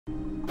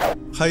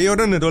Hi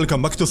Jordan and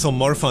welcome back to some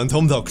more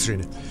Phantom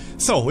Doctrine.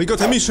 So, we got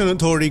a mission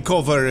to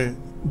recover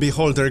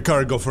Beholder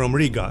cargo from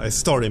Riga, a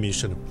story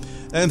mission.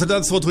 And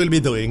that's what we'll be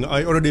doing.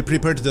 I already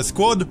prepared the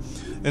squad,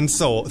 and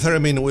so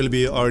Theremin will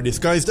be our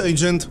disguised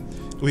agent.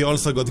 We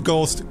also got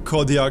Ghost,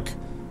 Kodiak,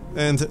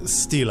 and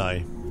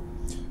Steeleye.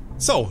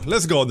 So,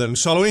 let's go then,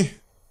 shall we?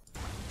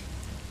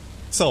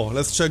 So,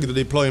 let's check the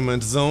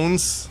deployment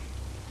zones.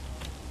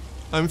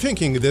 I'm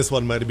thinking this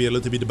one might be a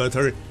little bit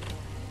better,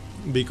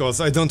 because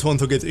I don't want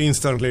to get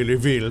instantly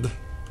revealed.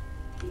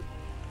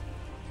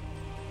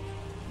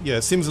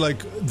 Yeah, seems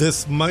like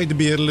this might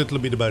be a little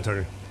bit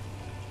better.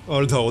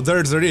 Although,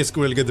 there's a risk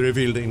we'll get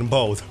revealed in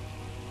both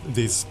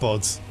these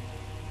spots.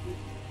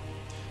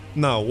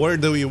 Now, where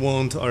do we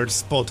want our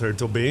spotter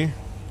to be?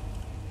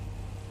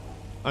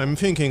 I'm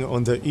thinking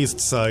on the east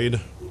side.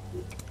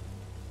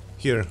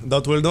 Here,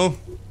 that will do.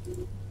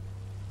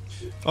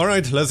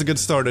 Alright, let's get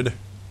started.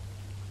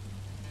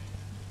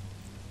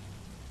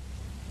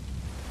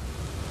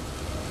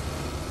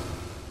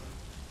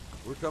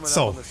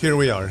 So, here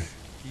we are.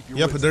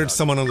 Yep, there's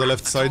someone on the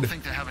left side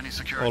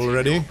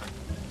already.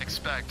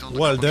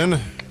 Well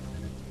then,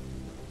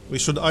 we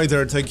should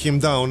either take him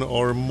down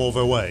or move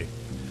away.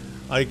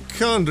 I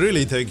can't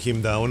really take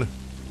him down.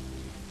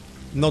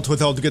 Not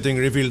without getting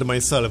revealed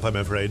myself, I'm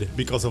afraid,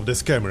 because of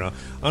this camera.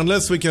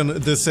 Unless we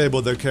can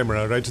disable the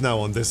camera right now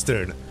on this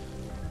turn.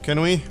 Can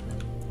we?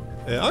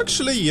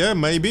 Actually, yeah,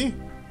 maybe.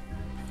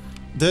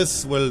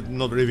 This will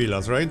not reveal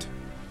us, right?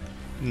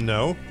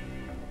 No.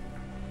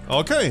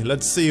 Okay,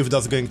 let's see if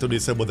that's going to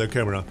disable the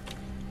camera.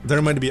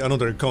 There might be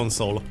another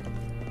console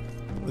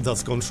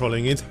that's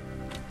controlling it.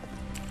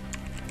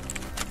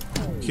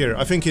 Here,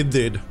 I think it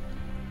did.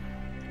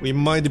 We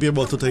might be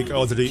able to take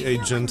out the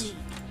agent,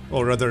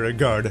 or rather a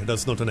guard,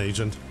 that's not an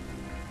agent.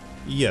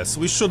 Yes,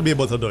 we should be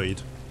able to do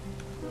it.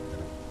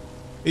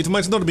 It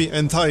might not be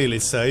entirely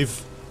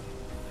safe,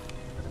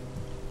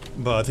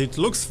 but it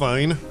looks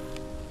fine.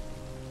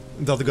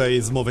 That guy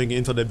is moving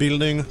into the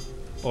building,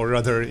 or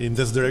rather in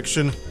this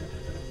direction.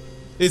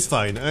 It's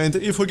fine, and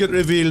if we get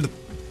revealed,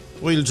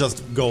 we'll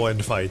just go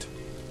and fight.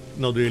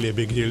 Not really a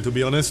big deal, to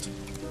be honest.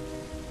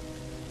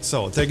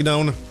 So, take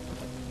down.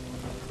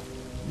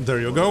 There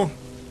you go.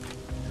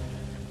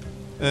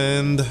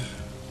 And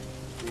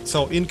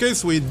so, in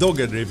case we do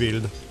get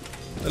revealed,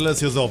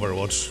 let's use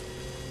Overwatch.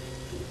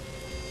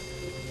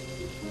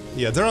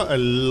 Yeah, there are a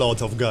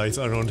lot of guys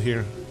around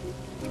here.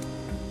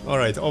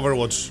 Alright,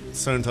 Overwatch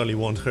certainly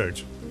won't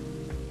hurt.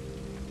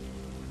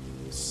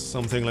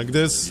 Something like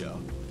this.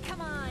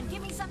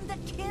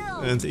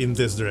 And in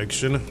this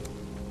direction.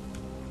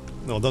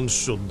 No, don't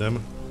shoot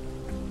them.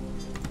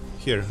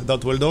 Here,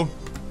 that will do.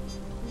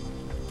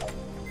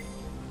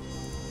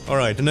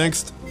 Alright,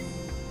 next.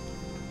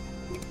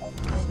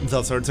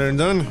 That's our turn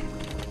done.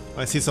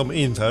 I see some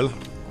intel,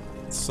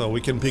 so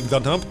we can pick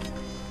that up.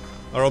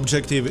 Our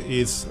objective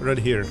is right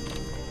here,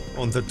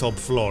 on the top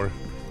floor.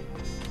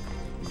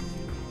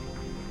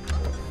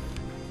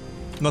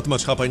 Not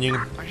much happening,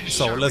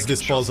 so let's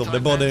dispose of the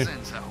body,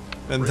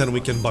 and then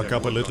we can back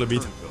up a little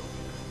bit.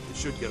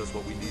 Should get us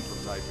what we need from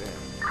Taipei.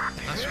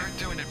 Unless we're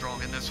doing it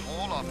wrong and this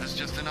whole op is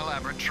just an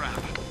elaborate trap.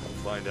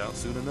 We'll find out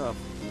soon enough.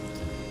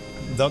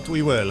 That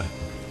we will.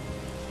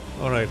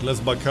 Alright, let's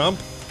back up.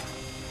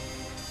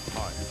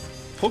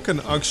 Who can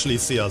actually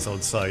see us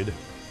outside?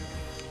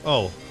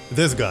 Oh,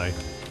 this guy.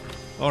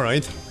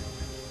 Alright.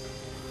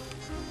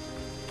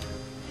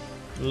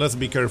 Let's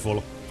be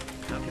careful.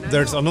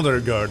 There's another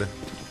guard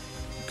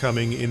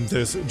coming in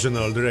this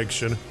general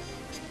direction.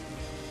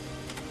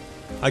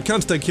 I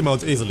can't take him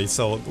out easily,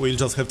 so we'll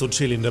just have to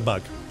chill in the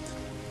back.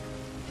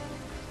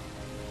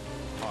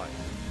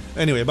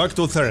 Anyway, back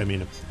to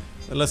Theremin.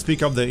 Let's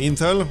pick up the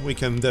intel, we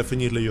can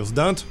definitely use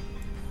that.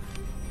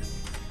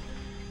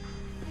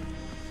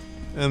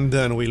 And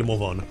then we'll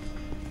move on.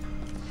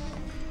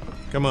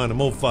 Come on,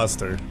 move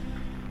faster.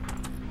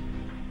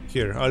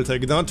 Here, I'll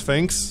take that,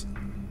 thanks.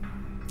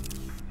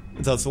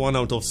 That's 1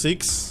 out of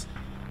 6.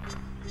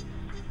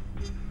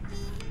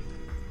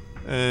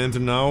 And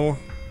now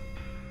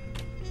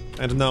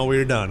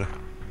we're done.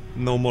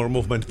 No more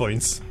movement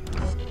points.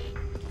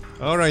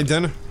 Alright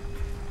then.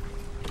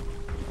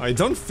 I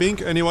don't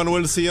think anyone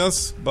will see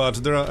us, but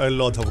there are a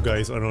lot of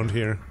guys around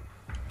here.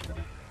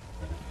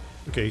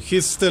 Okay,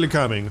 he's still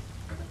coming.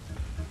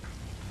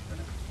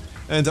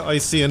 And I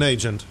see an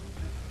agent.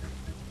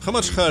 How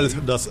much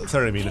health does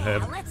Theremin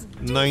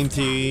have?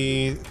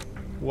 90...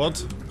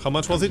 what? How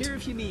much was it?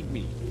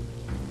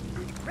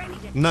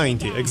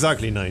 90,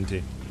 exactly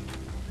 90.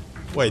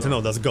 Wait,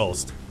 no, that's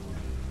Ghost.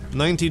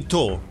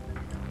 92.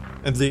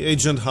 And the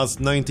agent has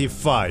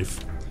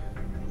 95.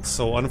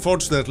 So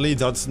unfortunately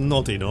that's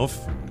not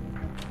enough.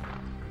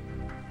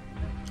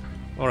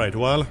 Alright,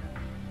 well,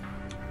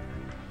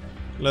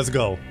 let's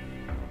go.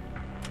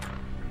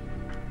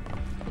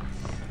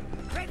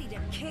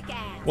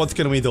 What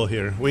can we do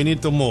here? We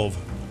need to move.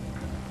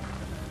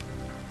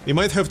 We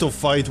might have to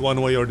fight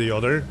one way or the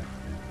other.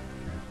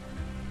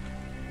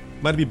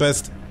 Might be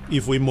best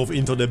if we move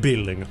into the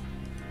building.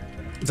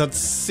 That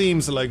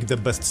seems like the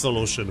best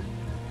solution.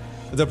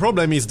 The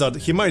problem is that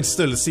he might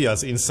still see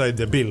us inside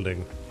the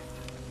building.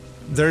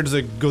 There's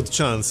a good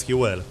chance he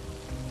will.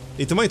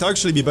 It might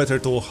actually be better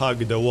to hug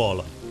the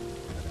wall.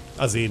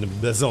 As in,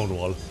 the zone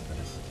wall.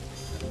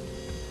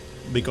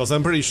 Because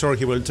I'm pretty sure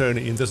he will turn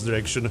in this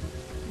direction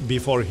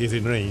before he's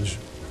in range.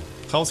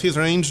 How's his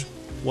range?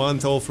 1,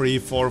 2, 3,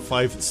 4,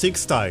 5,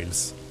 6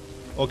 tiles.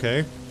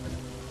 Okay.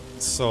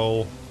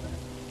 So...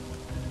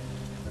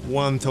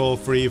 1, 2,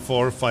 3,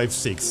 4, 5,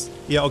 6.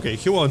 Yeah, okay,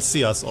 he won't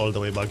see us all the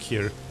way back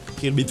here.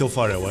 He'll be too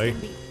far away.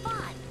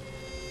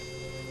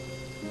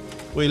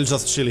 We'll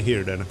just chill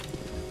here then.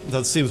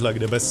 That seems like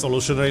the best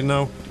solution right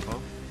now.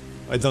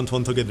 I don't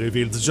want to get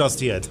revealed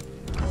just yet.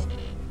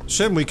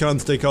 Shame we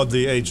can't take out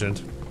the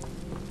agent.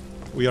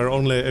 We are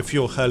only a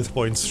few health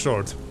points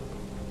short.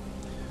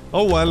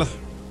 Oh well,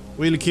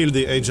 we'll kill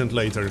the agent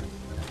later.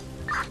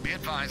 Be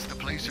advised, the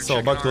police are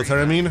So, back to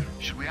Theramine.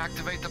 Should we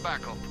activate the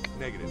backup?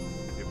 Negative.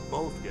 If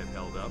both get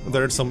held up...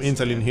 There's some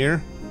intel in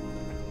here.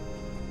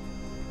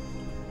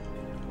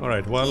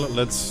 Alright, well,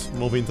 let's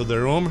move into the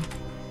room.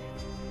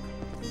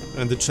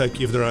 And check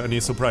if there are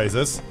any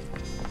surprises.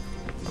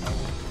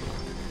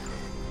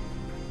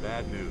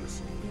 Bad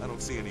news. I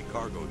don't see any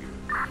cargo here.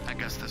 I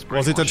guess this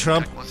Was it a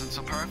trap? wasn't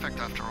so perfect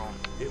after all.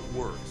 It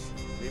works.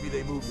 Maybe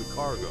they moved the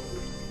cargo.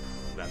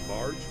 That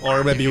barge?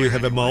 Or maybe we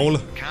have a mole.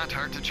 Can't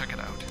hurt to check it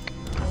out.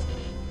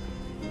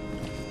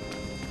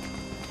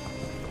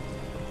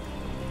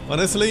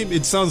 Honestly,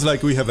 it sounds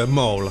like we have a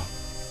mole.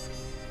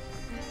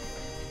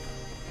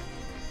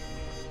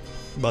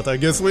 But I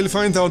guess we'll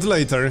find out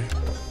later.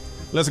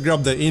 Let's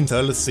grab the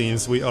intel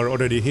since we are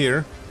already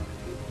here.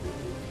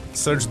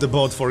 Search the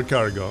boat for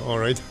cargo,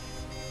 alright.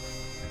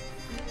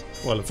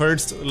 Well,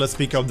 first, let's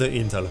pick up the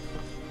intel.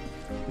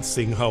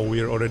 Seeing how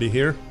we're already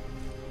here.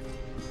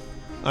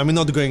 I'm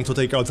not going to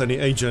take out any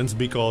agents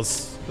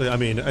because... I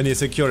mean, any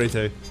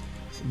security.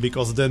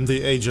 Because then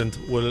the agent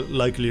will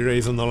likely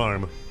raise an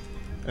alarm.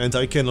 And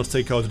I cannot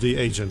take out the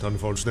agent,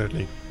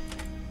 unfortunately.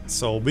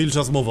 So we'll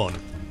just move on.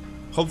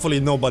 Hopefully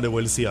nobody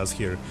will see us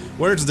here.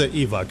 Where's the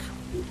evac?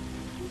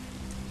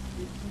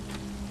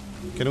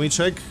 Can we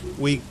check?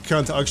 We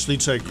can't actually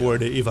check where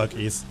the evac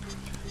is.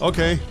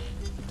 Okay.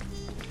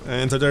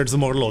 And there's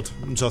more loot,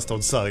 just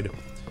outside.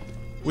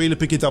 We'll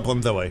pick it up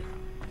on the way.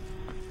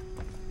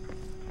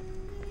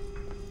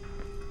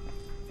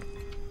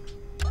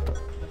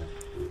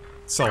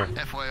 So,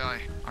 FYI,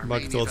 our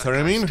back main to evac guy's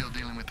Theramine. still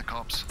dealing with the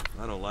cops.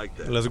 I don't like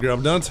that. Let's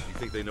grab that. You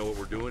think they know what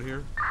we're doing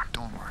here?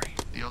 Don't worry,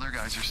 the other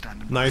guys are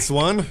standing by. Nice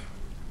one.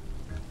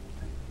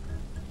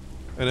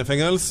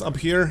 Anything else up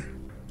here?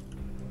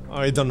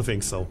 I don't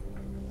think so.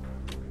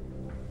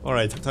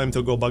 Alright, time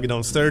to go back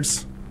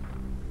downstairs.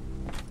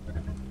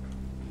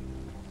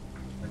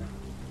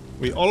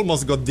 We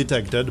almost got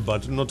detected,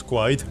 but not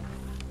quite.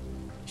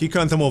 He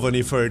can't move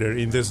any further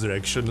in this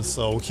direction,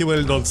 so he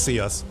will not see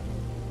us.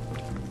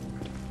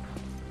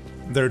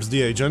 There's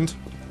the agent.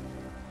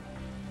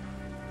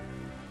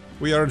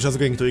 We are just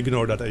going to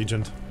ignore that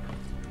agent.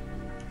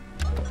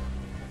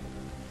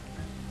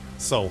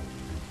 So.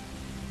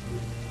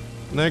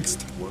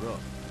 Next. What up?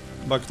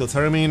 Back to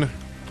Theramine.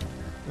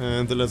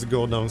 And let's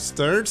go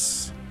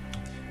downstairs.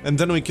 And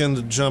then we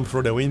can jump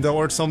through the window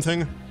or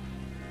something.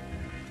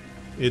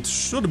 It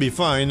should be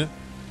fine.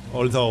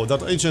 Although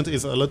that agent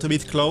is a little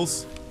bit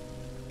close.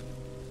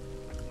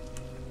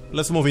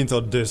 Let's move into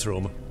this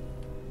room.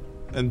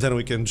 And then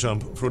we can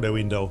jump through the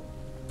window.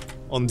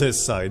 On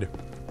this side.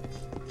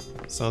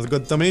 Sounds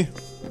good to me.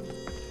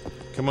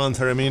 Come on,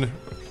 Theramine.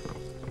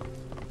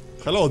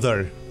 Hello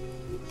there.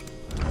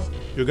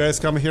 You guys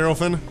come here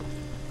often?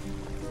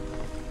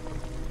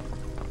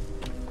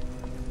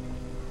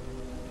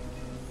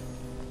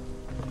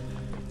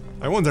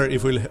 I wonder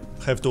if we'll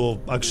have to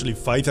actually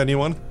fight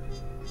anyone.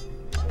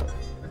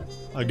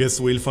 I guess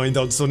we'll find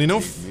out soon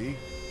enough.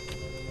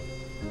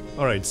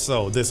 Alright,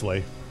 so this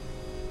way.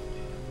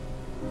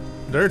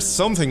 There's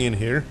something in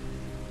here.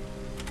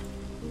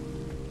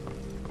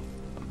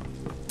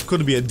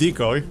 Could be a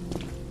decoy.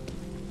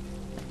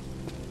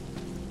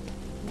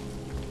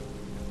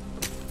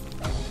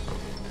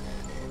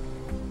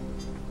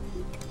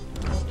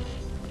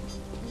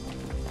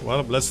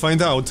 Well, let's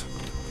find out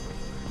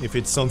if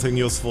it's something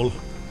useful.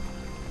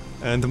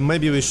 And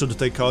maybe we should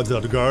take out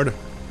that guard.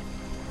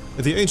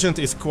 The agent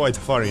is quite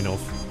far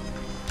enough,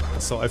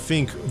 so I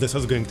think this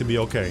is going to be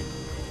okay.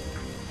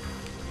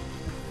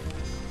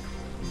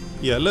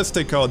 Yeah, let's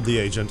take out the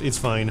agent, it's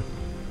fine.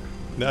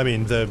 I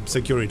mean, the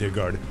security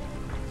guard.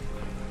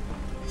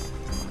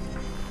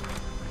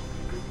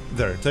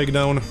 There, take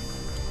down.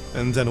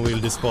 And then we'll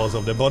dispose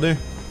of the body.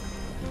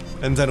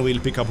 And then we'll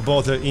pick up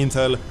both the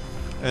intel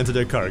and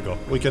the cargo.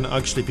 We can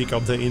actually pick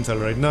up the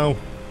intel right now,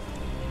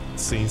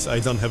 since I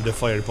don't have the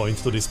fire point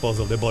to dispose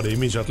of the body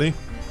immediately.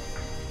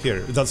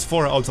 Here, that's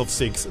 4 out of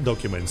 6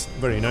 documents.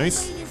 Very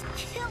nice.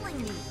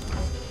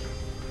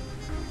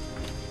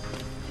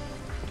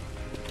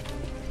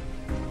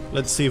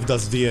 Let's see if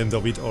that's the end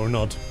of it or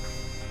not.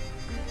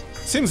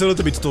 Seems a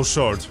little bit too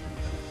short.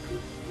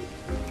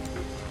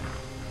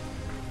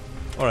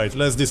 Alright,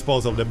 let's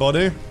dispose of the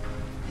body.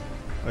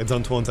 I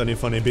don't want any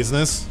funny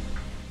business.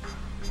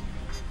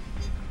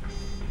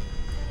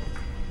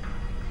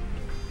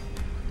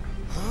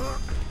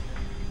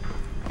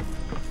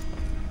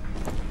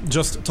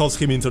 Just toss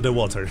him into the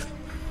water.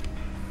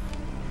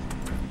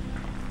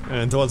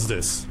 And what's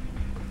this?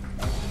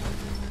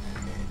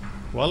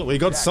 Well, we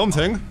got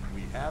something.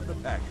 We have the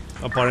package.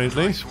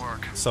 Apparently. Nice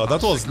work. So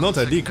that was not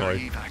a decoy.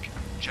 Evac.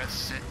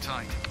 Just sit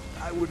tight.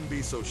 I wouldn't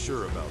be so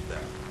sure about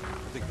that.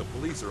 I think the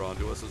police are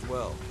onto us as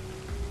well.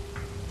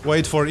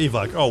 Wait for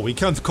evac. Oh, we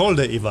can't call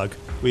the evac.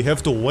 We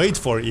have to wait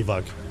for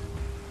evac.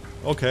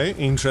 Okay,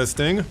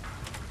 interesting.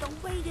 The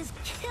wait is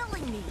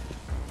killing me.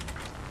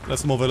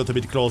 Let's move a little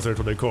bit closer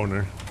to the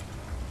corner.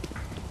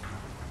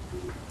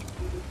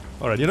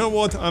 Alright, you know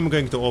what? I'm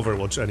going to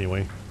Overwatch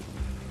anyway.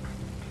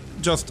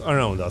 Just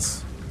around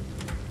us.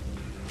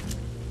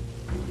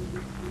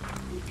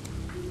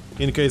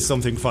 In case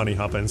something funny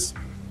happens.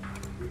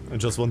 I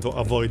just want to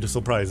avoid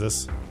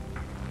surprises.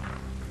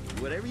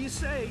 Whatever you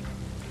say.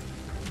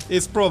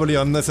 It's probably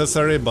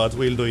unnecessary, but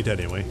we'll do it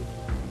anyway.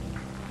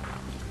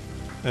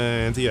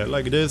 And yeah,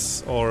 like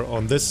this, or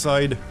on this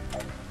side.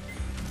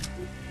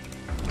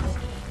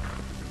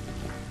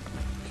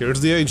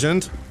 Here's the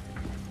agent.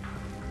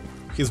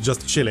 He's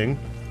just chilling.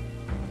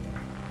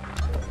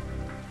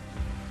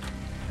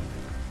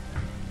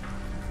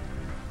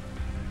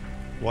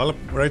 Well,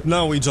 right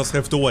now we just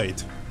have to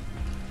wait.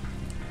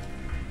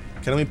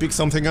 Can we pick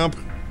something up?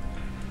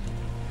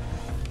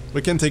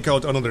 We can take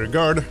out another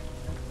guard.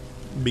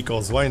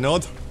 Because why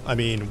not? I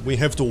mean, we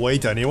have to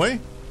wait anyway.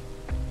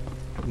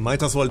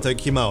 Might as well take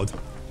him out.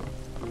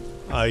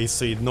 I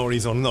see no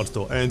reason not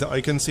to. And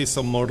I can see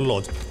some more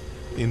loot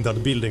in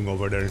that building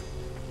over there.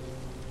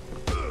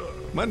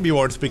 Might be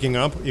worth picking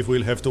up if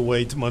we'll have to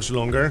wait much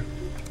longer.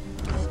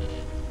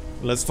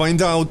 Let's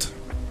find out.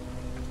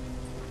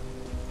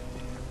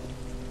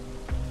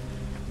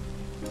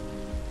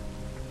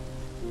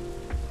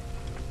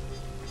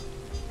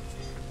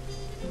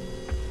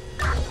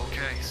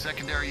 Okay,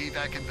 secondary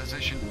evac in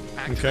position.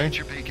 Activate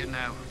your beacon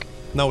now.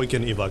 Now we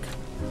can evac.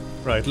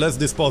 Right, let's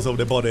dispose of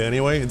the body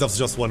anyway. That's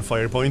just one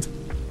fire point.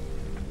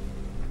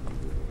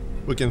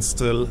 We can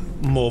still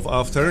move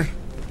after.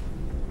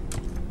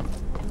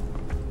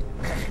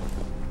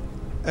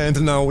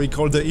 And now we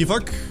call the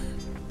evac.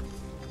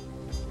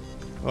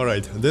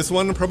 Alright, this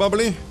one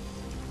probably.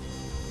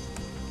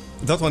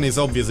 That one is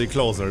obviously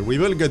closer. We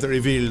will get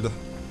revealed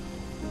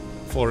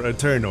for a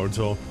turn or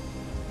two.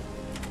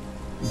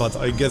 But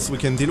I guess we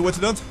can deal with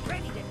that?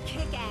 Ready to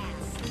kick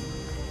ass.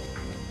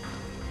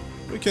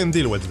 We can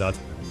deal with that.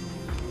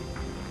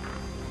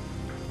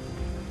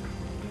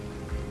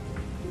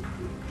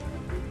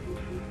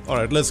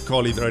 Alright, let's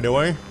call it right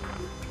away.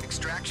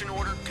 Extraction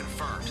order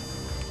confirmed.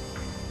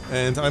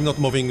 And I'm not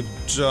moving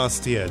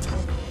just yet.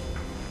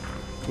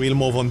 We'll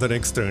move on the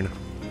next turn.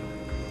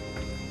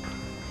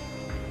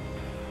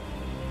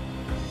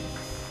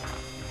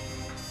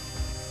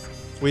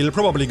 We'll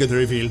probably get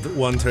revealed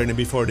one turn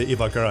before the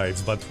evac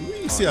arrives, but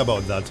we'll see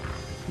about that.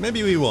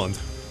 Maybe we won't.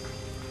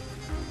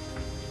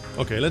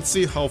 Okay, let's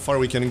see how far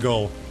we can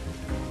go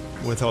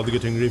without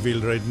getting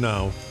revealed right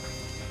now.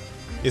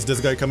 Is this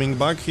guy coming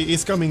back? He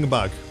is coming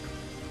back.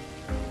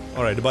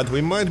 Alright, but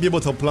we might be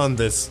able to plan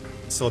this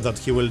so that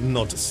he will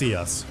not see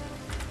us.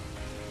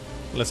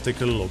 Let's take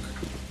a look.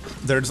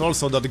 There's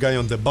also that guy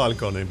on the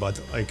balcony,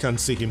 but I can't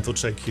see him to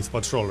check his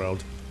patrol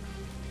route.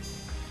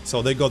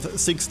 So they got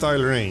 6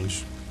 tile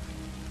range.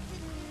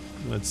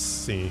 Let's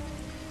see.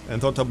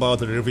 And what about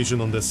the revision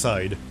on the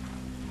side?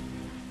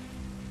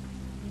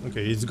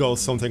 Okay, it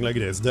goes something like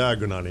this,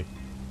 diagonally.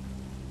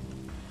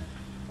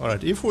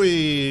 Alright, if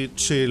we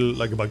chill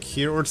like back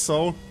here or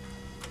so,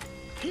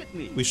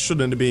 we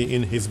shouldn't be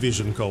in his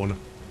vision cone.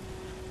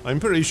 I'm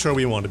pretty sure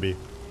we won't be.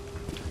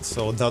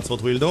 So that's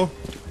what we'll do.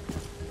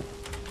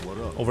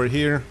 Over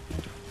here.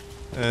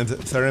 And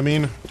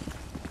Theremin.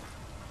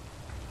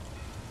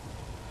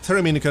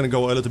 Theremin can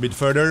go a little bit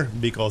further,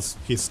 because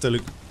he's still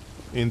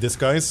in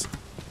disguise.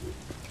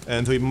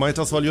 And we might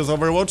as well use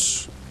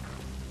Overwatch.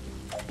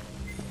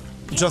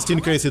 Just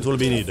in case it will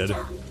be needed.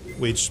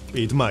 Which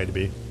it might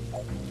be.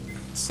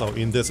 So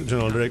in this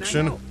general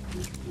direction.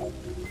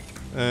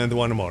 And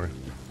one more.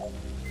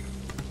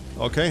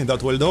 Okay,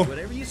 that will do.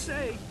 Whatever you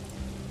say.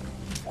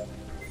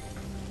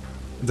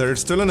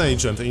 There's still an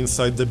agent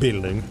inside the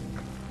building.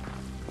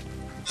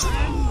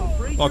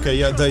 Okay,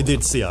 yeah, they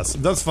did see us.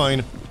 That's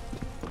fine.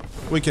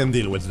 We can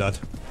deal with that.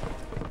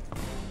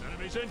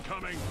 Enemies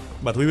incoming.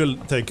 But we will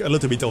take a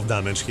little bit of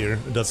damage here.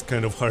 That's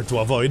kind of hard to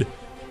avoid.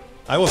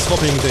 I was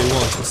hoping they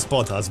won't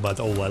spot us, but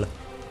oh well.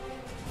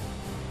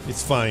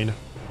 It's fine.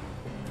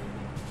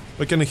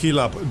 We can heal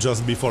up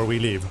just before we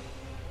leave.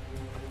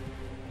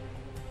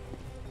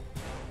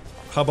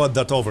 How about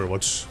that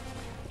Overwatch?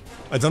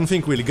 I don't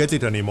think we'll get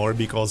it anymore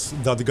because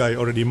that guy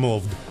already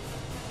moved.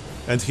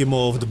 And he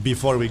moved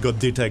before we got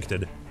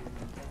detected.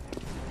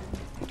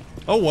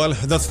 Oh well,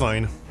 that's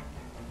fine.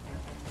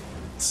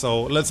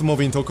 So let's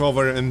move into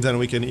cover and then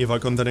we can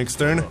evac on the next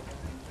turn.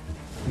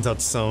 That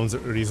sounds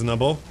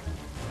reasonable.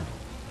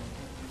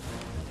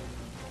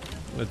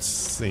 Let's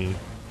see.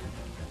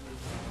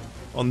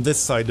 On this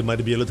side it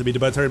might be a little bit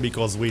better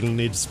because we'll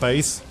need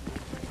space.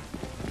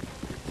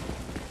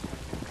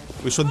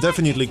 We should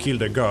definitely kill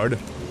the guard.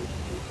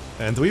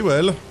 And we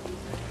will.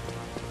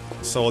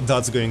 So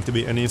that's going to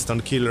be an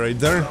instant kill right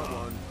there.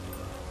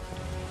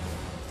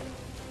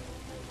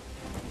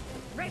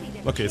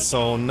 Okay,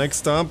 so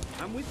next up...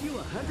 I'm with you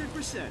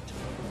 100%.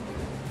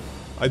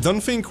 I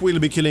don't think we'll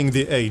be killing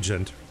the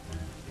agent.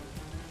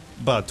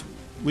 But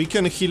we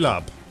can heal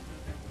up.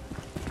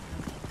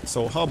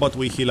 So how about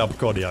we heal up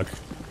Kodiak?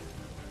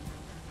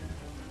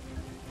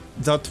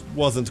 That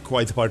wasn't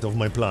quite part of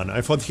my plan.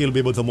 I thought he'll be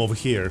able to move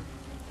here.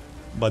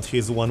 But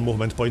he's one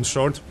movement point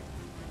short.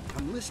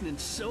 I'm listening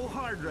so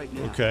hard right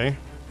now. Okay.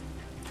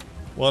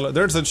 Well,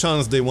 there's a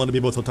chance they won't be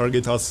able to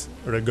target us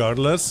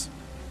regardless.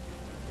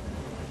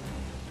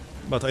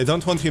 But I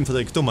don't want him to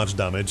take too much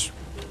damage.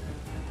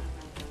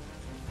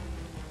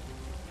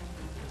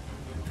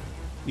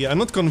 Yeah, I'm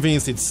not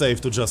convinced it's safe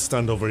to just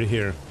stand over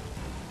here.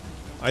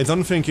 I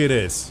don't think it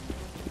is.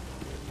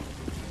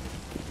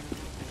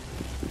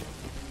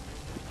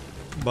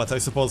 But I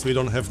suppose we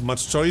don't have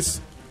much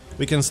choice.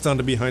 We can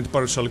stand behind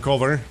partial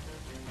cover.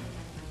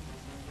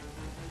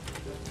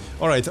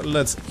 Alright,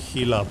 let's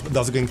heal up.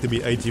 That's going to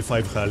be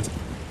 85 health.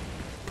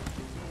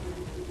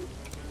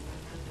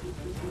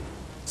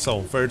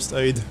 So, first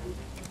aid.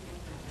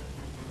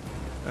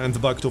 And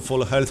back to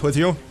full health with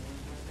you.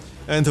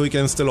 And we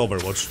can still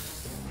overwatch.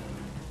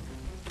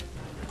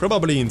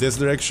 Probably in this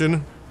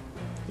direction.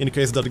 In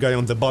case that guy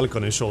on the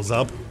balcony shows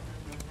up.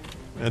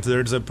 And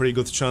there's a pretty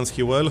good chance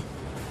he will.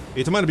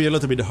 It might be a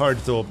little bit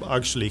hard to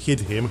actually hit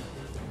him.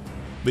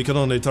 We can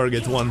only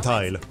target one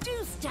tile.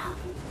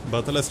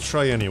 But let's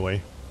try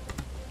anyway.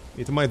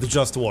 It might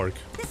just work.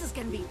 This is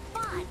gonna be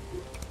fun.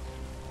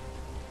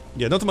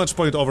 Yeah, not much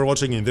point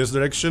overwatching in this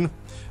direction.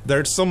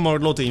 There's some more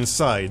loot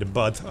inside,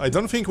 but I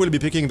don't think we'll be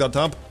picking that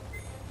up.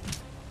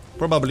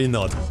 Probably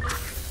not.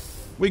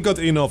 We got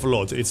enough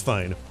loot, it's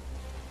fine.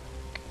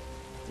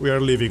 We are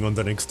leaving on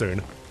the next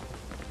turn.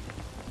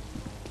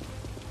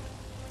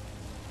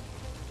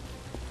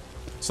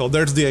 So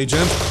there's the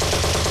agent.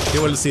 He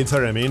will see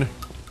Theremin.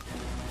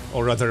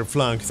 Or rather,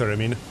 flank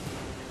Theremin.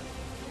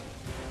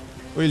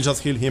 We'll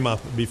just heal him up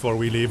before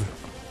we leave.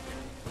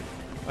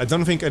 I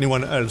don't think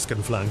anyone else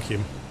can flank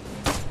him.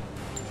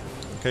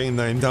 Okay,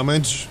 9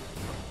 damage.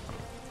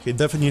 He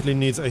definitely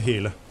needs a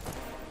heal.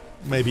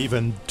 Maybe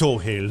even 2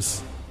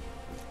 heals.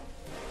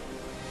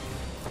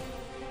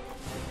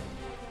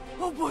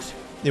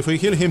 If we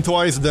heal him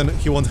twice, then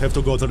he won't have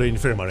to go to the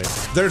infirmary.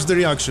 There's the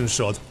reaction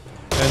shot.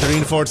 And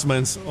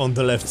reinforcements on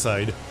the left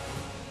side.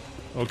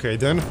 Okay,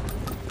 then.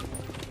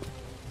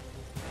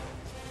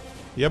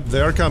 Yep,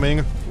 they are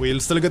coming. We'll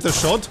still get a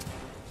shot.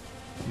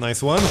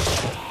 Nice one.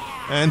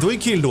 And we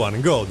killed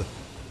one, good.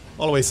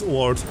 Always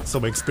worth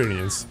some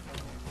experience.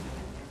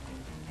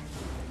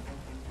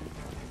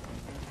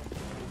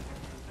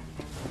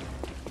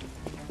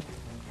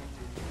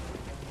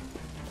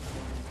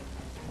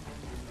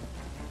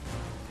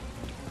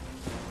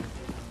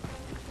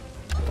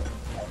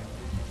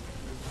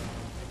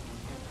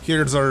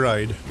 Here's our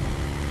ride.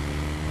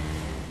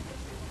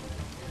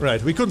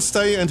 Right, we could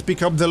stay and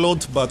pick up the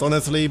loot, but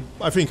honestly,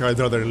 I think I'd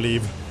rather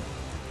leave.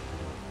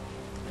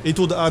 It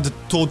would add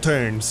 2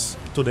 turns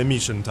to the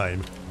mission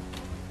time.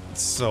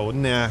 So,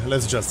 nah,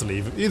 let's just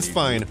leave. It's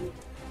fine.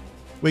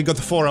 We got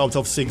 4 out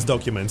of 6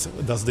 documents,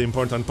 that's the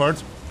important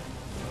part.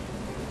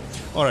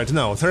 Alright,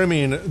 now,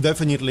 Theremin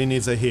definitely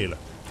needs a heal.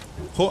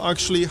 Who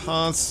actually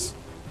has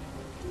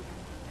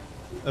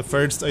a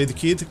first aid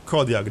kit?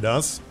 Kodiak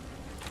does.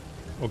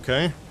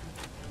 Okay.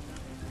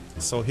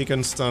 So he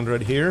can stand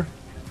right here.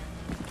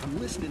 I'm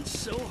listening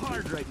so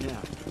hard right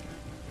now.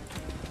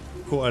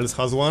 Who else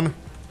has one?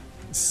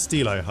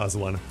 Steeleye has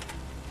one.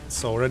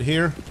 So right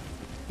here.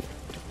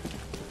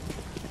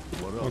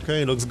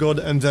 Okay, looks good.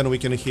 And then we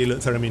can heal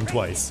Theremin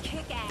twice.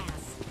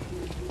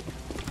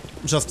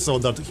 Just so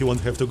that he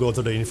won't have to go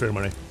to the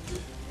infirmary.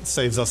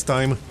 Saves us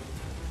time.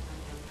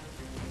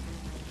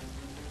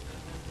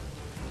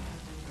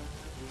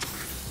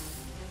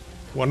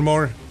 One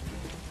more.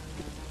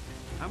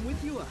 I'm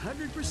with you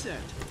 100%.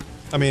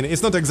 I mean,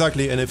 it's not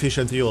exactly an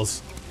efficient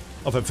use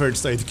of a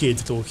first aid kit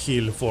to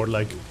heal for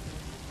like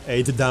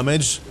 8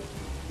 damage,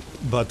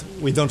 but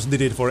we don't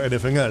need it for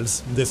anything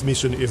else. This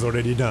mission is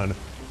already done.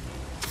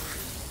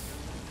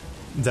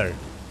 There.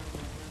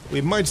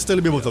 We might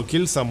still be able to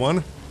kill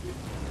someone.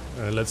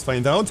 Let's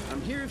find out.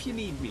 I'm here if you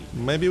need me.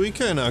 Maybe we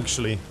can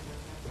actually.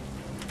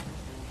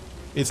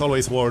 It's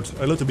always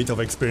worth a little bit of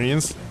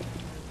experience.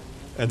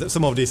 And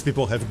some of these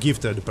people have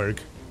gifted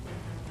perk,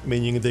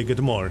 meaning they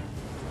get more.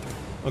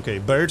 Okay,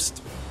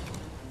 burst.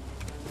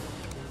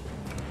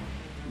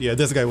 Yeah,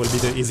 this guy will be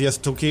the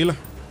easiest to kill.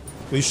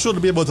 We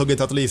should be able to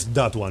get at least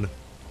that one,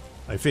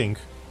 I think.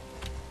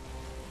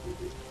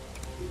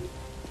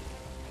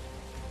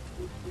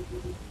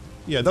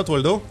 Yeah, that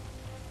will do.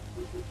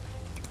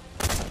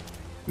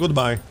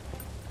 Goodbye.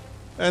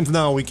 And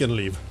now we can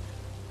leave.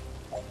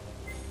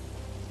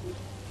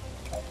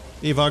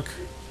 Evac.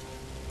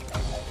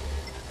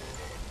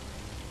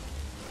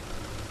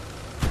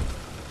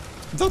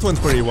 That went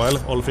pretty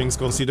well, all things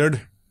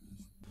considered.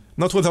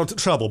 Not without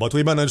trouble, but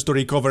we managed to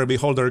recover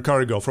Beholder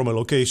cargo from a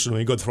location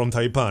we got from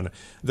Taipan.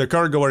 The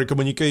cargo are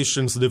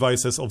communications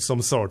devices of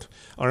some sort.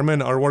 Our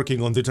men are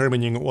working on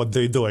determining what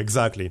they do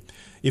exactly.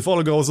 If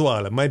all goes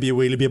well, maybe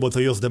we'll be able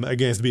to use them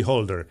against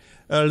Beholder.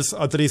 Else,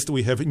 at least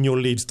we have new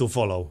leads to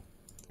follow.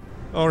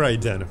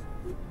 Alright then.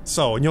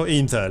 So, new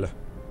intel.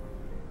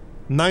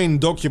 9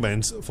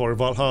 documents for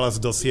Valhalla's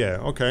dossier,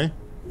 okay.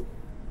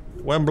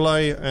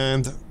 Wembley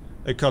and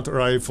a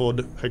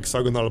cut-rifled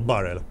hexagonal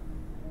barrel.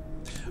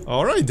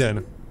 Alright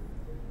then.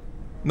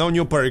 No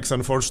new perks,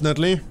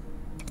 unfortunately.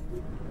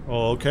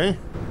 Okay.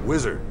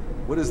 Wizard,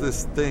 what is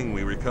this thing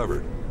we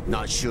recovered?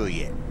 Not sure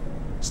yet.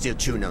 Still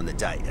chewing on the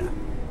data.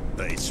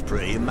 But it's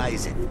pretty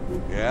amazing.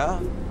 Yeah?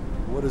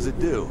 What does it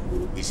do?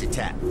 It's a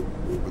tap.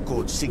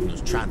 Records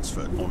signals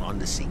transferred on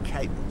undersea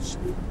cables.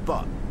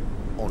 But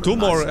on 2 a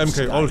more massive MK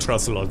scale. Ultra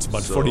slots,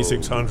 but So,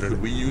 4600.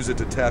 could we use it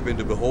to tap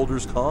into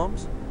Beholder's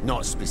comms?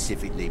 Not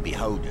specifically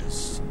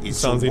Beholders. It's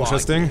Sounds so wide,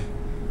 interesting.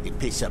 It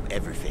picks up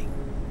everything.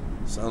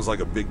 Sounds like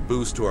a big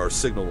boost to our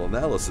signal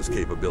analysis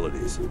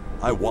capabilities.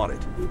 I want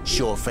it.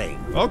 Sure thing.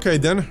 Okay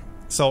then.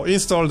 So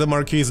install the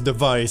Marquis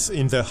device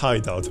in the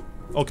hideout.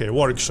 Okay,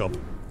 workshop.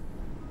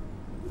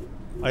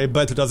 I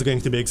bet that's going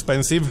to be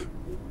expensive.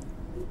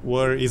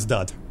 Where is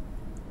that?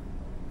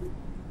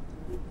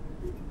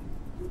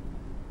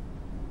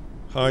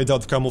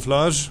 Hideout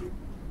camouflage.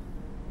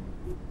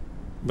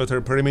 Better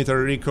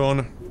perimeter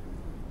recon.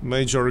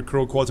 Major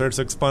crew quarters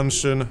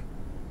expansion.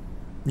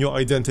 New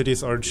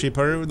identities are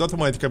cheaper. That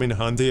might come in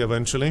handy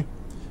eventually.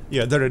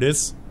 Yeah, there it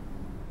is.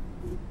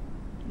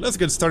 Let's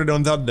get started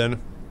on that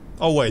then.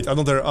 Oh wait,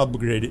 another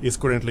upgrade is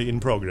currently in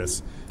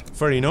progress.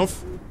 Fair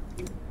enough.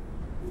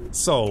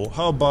 So,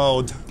 how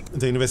about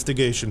the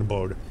investigation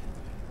board?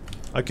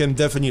 I can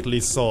definitely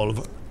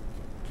solve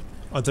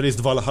at least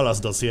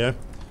Valhalla's dossier.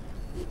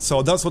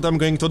 So that's what I'm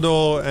going to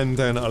do, and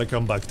then I'll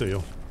come back to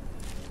you.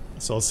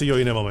 So, see you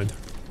in a moment.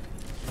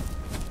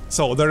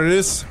 So, there it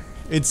is.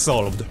 It's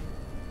solved.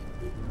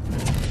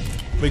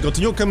 We got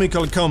new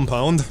chemical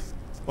compound.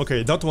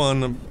 Okay, that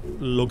one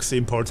looks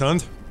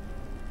important.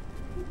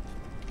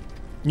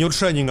 New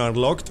training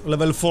unlocked.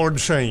 Level 4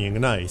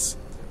 training, nice.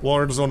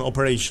 Warzone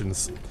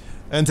operations.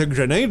 And a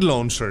grenade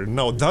launcher.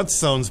 Now that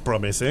sounds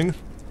promising.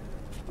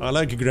 I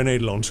like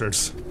grenade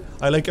launchers.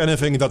 I like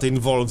anything that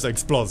involves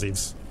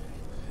explosives.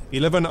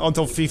 11 out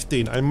of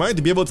 15. I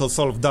might be able to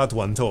solve that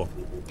one too.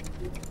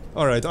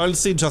 Alright, I'll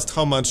see just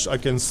how much I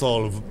can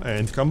solve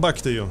and come back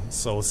to you.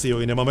 So, see you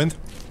in a moment.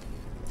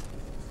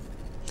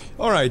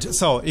 Alright,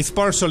 so it's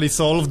partially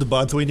solved,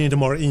 but we need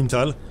more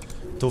intel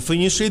to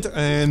finish it,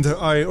 and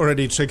I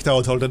already checked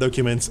out all the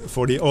documents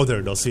for the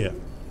other dossier.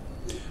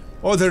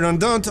 Other than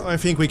that, I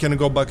think we can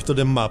go back to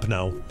the map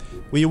now.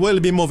 We will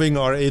be moving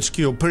our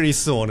HQ pretty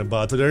soon,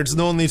 but there's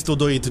no need to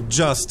do it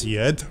just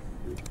yet.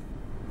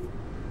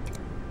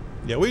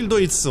 Yeah, we'll do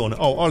it soon.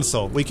 Oh,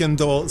 also, we can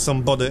do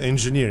some body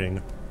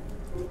engineering.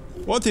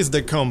 What is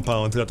the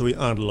compound that we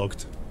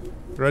unlocked?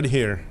 Right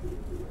here.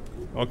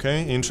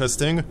 Okay,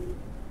 interesting.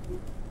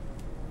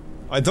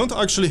 I don't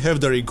actually have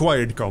the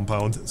required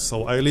compound,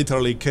 so I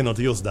literally cannot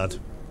use that.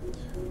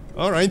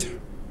 Alright.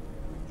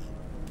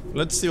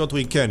 Let's see what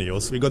we can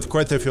use. We got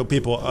quite a few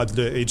people at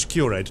the HQ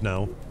right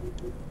now.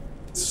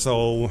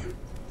 So...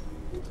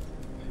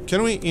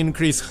 can we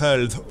increase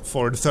health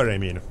for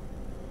Theremin?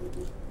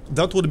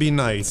 That would be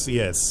nice,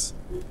 yes.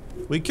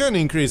 We can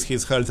increase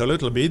his health a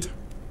little bit.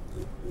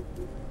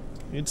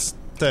 It's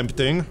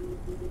tempting.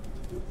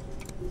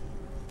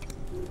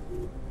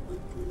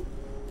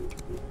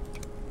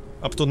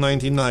 Up to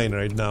 99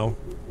 right now.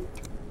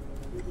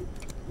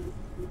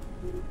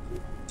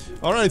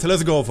 Alright,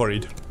 let's go for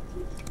it.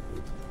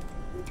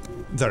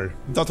 There,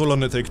 that will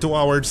only take 2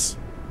 hours.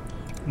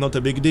 Not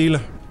a big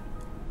deal.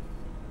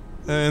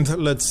 And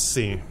let's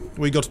see.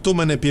 We got too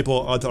many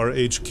people at our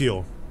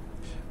HQ.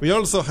 We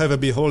also have a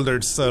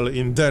Beholder cell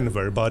in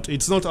Denver, but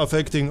it's not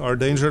affecting our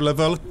danger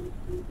level,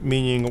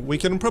 meaning we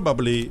can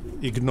probably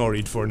ignore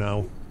it for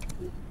now.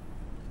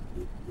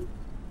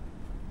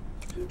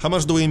 How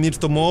much do we need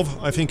to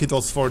move? I think it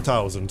was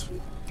 4,000.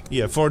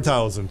 Yeah,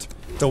 4,000.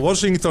 To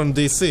Washington,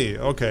 DC.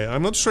 Okay,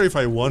 I'm not sure if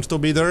I want to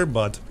be there,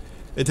 but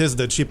it is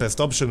the cheapest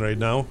option right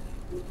now.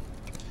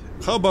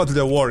 How about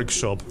the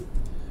workshop?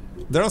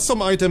 There are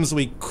some items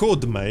we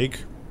could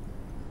make.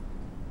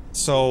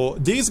 So,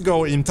 these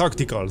go in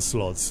tactical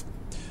slots.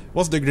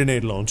 What's the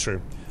grenade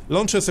launcher?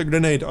 Launches a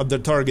grenade at the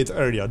target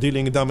area,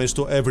 dealing damage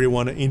to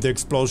everyone in the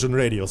explosion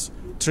radius.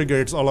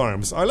 Triggers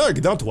alarms. I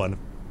like that one.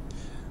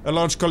 A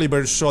large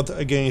caliber shot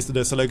against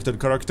the selected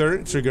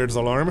character triggers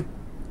alarm.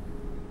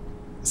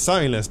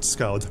 Silenced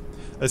scout.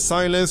 A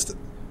silenced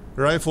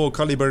rifle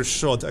caliber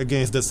shot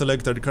against the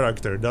selected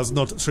character does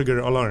not trigger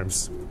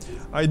alarms.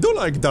 I do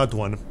like that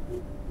one.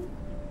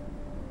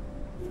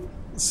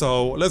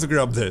 So let's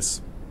grab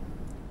this.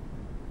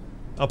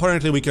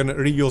 Apparently we can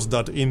reuse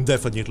that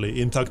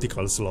indefinitely in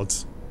tactical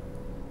slots.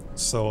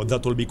 So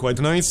that will be quite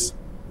nice.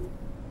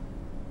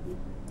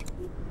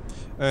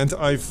 And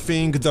I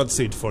think that's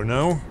it for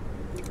now.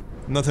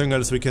 Nothing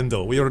else we can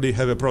do. We already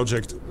have a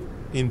project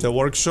in the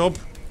workshop.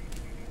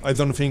 I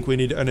don't think we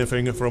need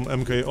anything from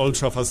MK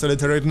Ultra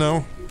facility right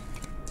now.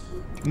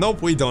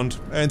 Nope, we don't,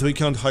 and we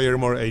can't hire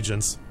more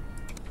agents.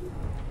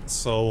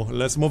 So,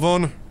 let's move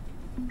on.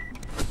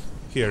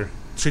 Here,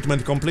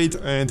 treatment complete,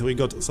 and we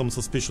got some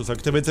suspicious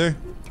activity.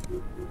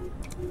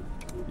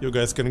 You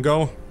guys can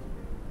go.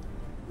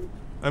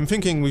 I'm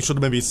thinking we should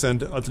maybe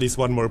send at least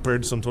one more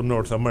person to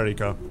North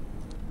America.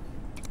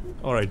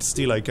 Alright,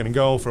 still I can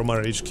go from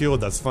our HQ,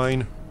 that's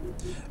fine.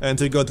 And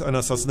we got an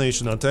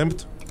assassination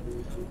attempt.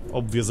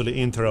 Obviously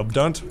interrupt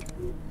that.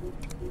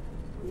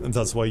 And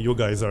that's why you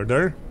guys are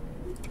there.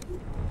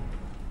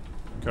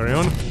 Carry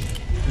on.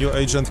 New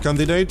agent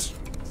candidate.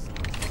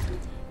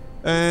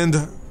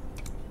 And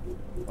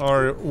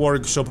our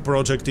workshop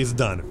project is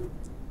done.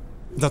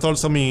 That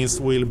also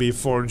means we'll be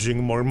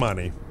forging more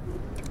money.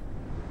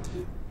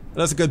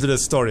 Let's get to the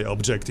story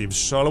objectives,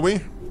 shall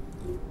we?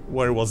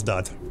 Where was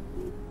that?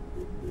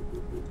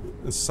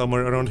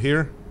 Somewhere around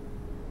here.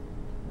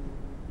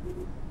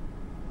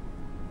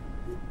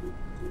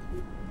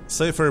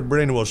 Safer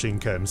brainwashing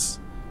camps.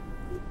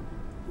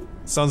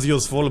 Sounds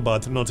useful,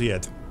 but not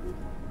yet.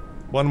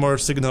 One more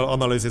signal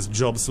analysis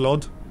job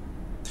slot.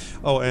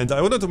 Oh, and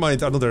I wouldn't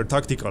mind another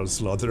tactical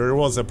slot. There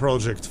was a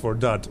project for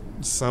that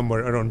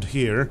somewhere around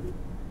here.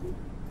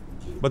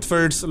 But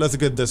first, let's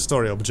get the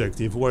story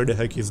objective. Where the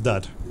heck is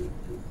that?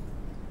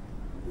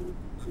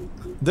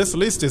 This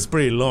list is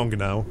pretty long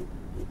now.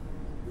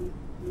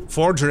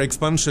 Forger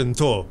expansion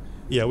 2.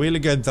 Yeah, we'll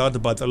get that,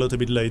 but a little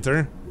bit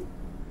later.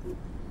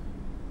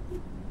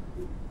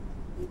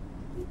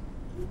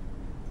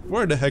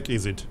 Where the heck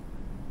is it?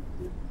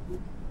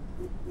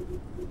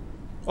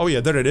 Oh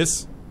yeah, there it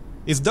is.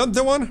 Is that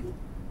the one?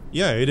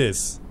 Yeah, it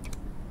is.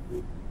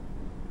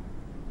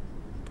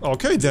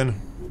 Okay then,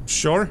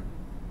 sure.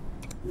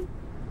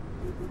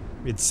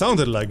 It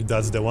sounded like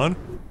that's the one.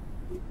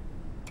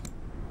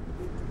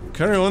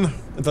 Carry on,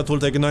 that will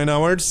take 9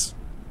 hours.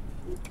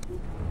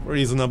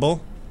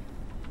 Reasonable.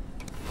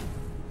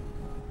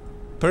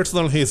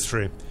 Personal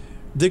history.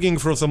 Digging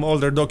through some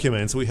older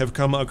documents, we have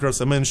come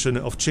across a mention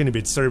of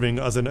Chinbit serving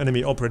as an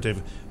enemy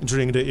operative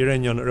during the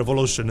Iranian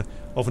Revolution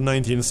of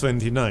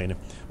 1929.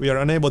 We are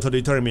unable to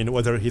determine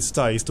whether his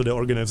ties to the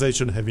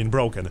organization have been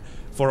broken.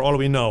 For all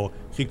we know,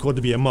 he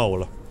could be a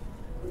mole.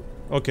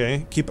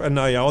 Okay, keep an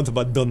eye out,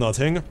 but do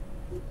nothing.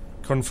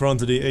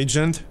 Confront the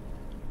agent.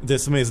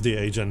 Dismiss the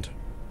agent.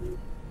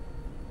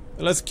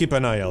 Let's keep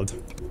an eye out.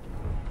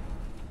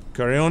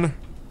 Carry on.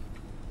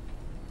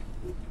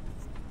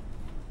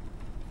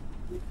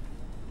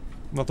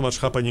 Not much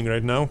happening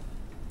right now.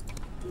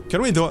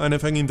 Can we do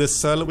anything in this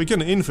cell? We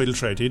can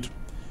infiltrate it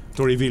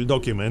to reveal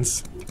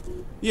documents.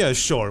 Yeah,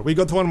 sure. We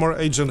got one more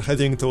agent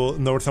heading to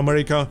North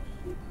America,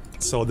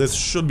 so this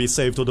should be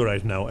safe to do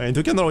right now. And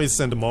we can always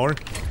send more.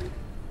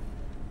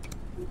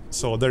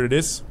 So there it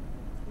is.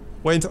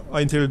 Wait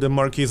until the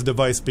Marquis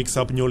device picks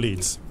up new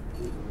leads.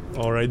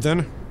 Alright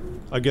then.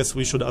 I guess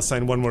we should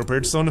assign one more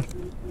person.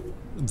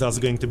 That's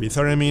going to be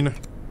Theremin.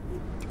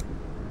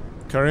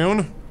 Carry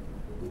on.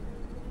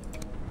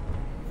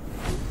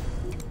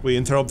 We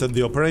interrupted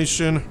the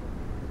operation.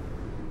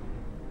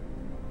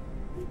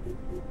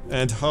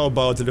 And how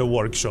about the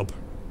workshop?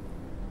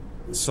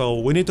 So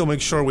we need to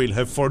make sure we'll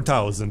have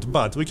 4,000,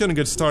 but we can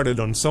get started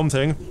on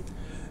something.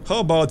 How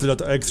about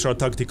that extra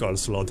tactical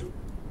slot?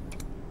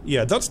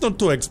 Yeah, that's not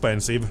too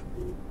expensive.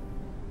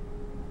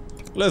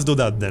 Let's do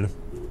that then.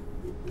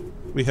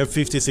 We have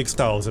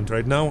 56,000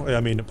 right now,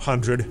 I mean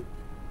 100.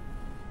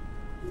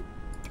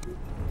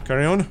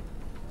 Carry on.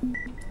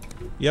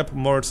 Yep,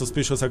 more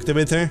suspicious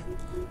activity.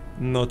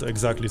 Not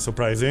exactly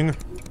surprising.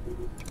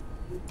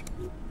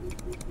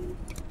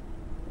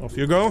 Off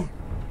you go.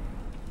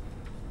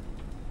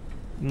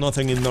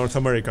 Nothing in North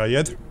America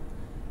yet.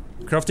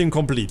 Crafting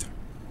complete.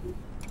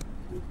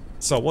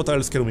 So, what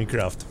else can we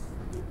craft?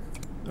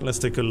 Let's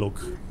take a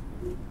look.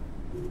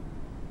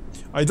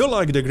 I do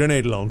like the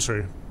grenade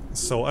launcher,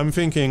 so I'm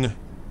thinking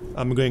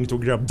I'm going to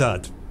grab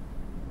that.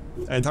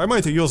 And I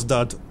might use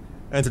that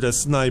and the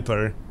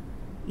sniper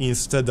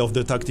instead of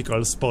the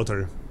tactical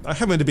spotter. I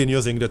haven't been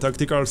using the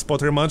tactical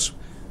spotter much,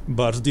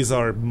 but these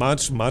are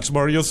much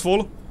more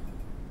useful.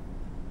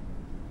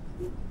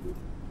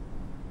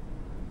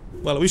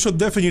 Well, we should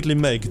definitely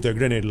make the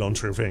grenade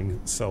launcher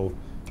thing, so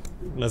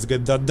let's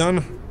get that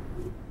done.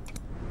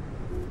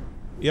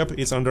 Yep,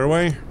 it's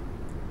underway.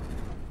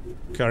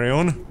 Carry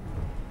on.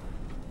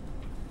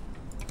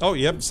 Oh,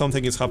 yep,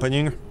 something is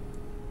happening.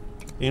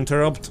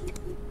 Interrupt.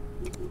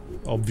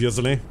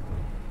 Obviously.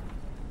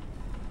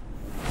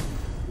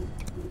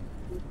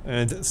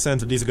 And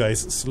send these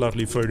guys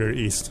slightly further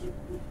east.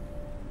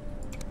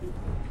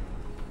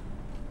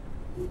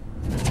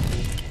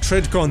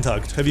 Trade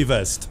contact, heavy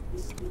vest.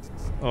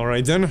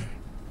 Alright then.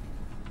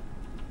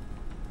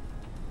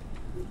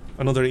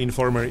 Another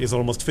informer is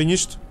almost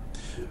finished.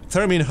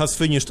 Theremin has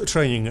finished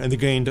training and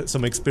gained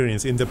some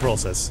experience in the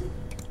process.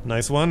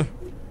 Nice one.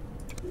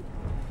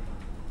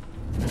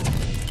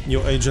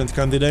 New agent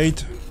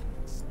candidate.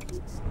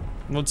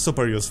 Not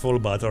super useful,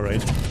 but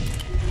alright.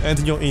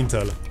 And new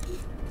intel.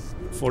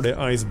 for the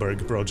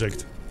iceberg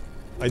project.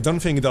 I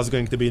don't think that's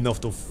going to be enough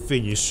to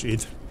finish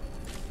it.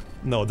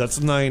 No, that's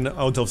 9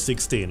 out of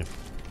 16.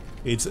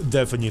 It's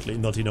definitely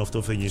not enough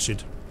to finish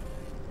it.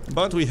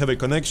 But we have a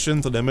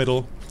connection to the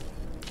middle.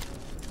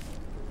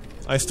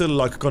 I still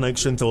lack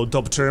connection to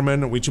top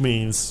chairman, which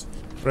means,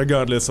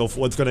 regardless of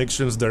what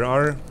connections there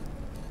are,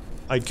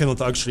 I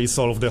cannot actually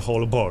solve the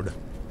whole board.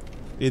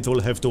 It will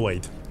have to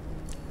wait.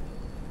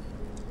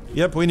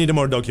 Yep, we need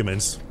more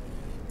documents.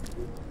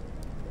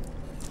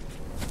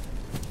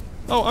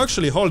 Oh,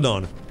 actually, hold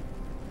on.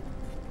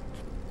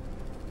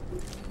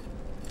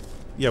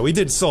 Yeah, we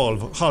did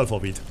solve half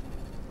of it.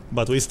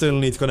 But we still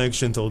need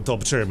connection to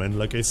top chairman,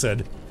 like I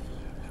said.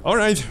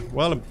 Alright,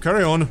 well,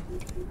 carry on.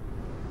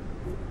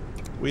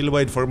 We'll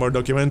wait for more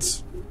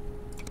documents.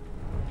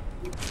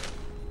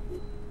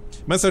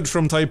 Message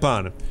from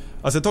Taipan.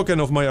 As a token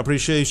of my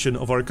appreciation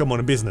of our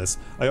common business,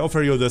 I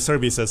offer you the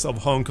services of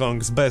Hong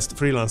Kong's best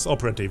freelance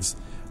operatives.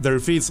 Their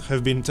fees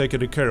have been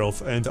taken care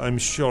of, and I'm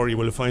sure you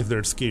will find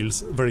their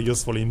skills very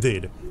useful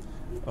indeed.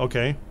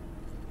 Okay.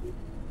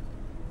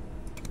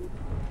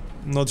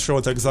 Not sure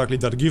what exactly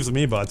that gives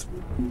me, but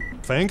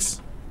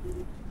thanks.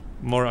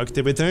 More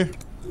activity.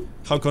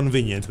 How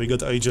convenient, we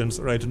got agents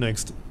right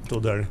next to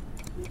there.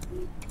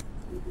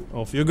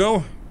 Off you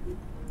go.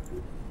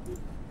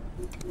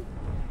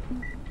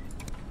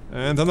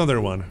 And another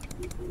one.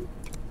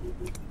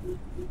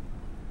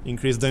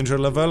 Increase danger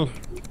level.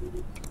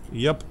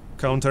 Yep,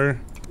 counter.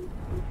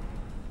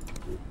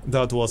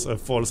 That was a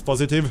false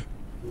positive.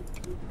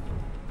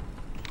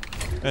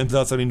 And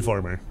that's an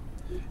informer.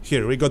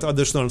 Here, we got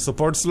additional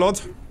support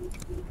slot.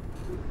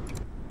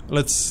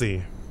 Let's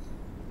see.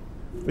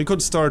 We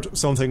could start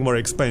something more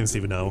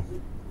expensive now.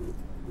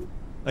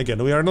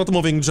 Again, we are not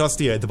moving just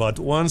yet, but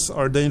once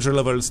our danger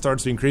level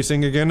starts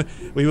increasing again,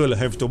 we will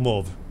have to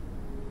move.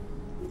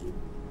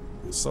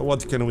 So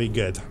what can we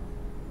get?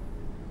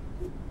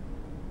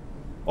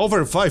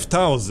 Over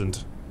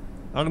 5,000!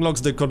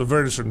 Unlocks the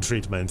conversion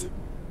treatment.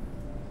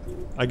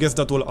 I guess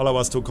that will allow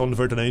us to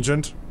convert an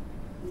agent.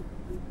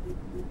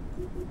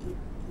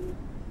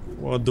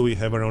 What do we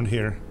have around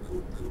here?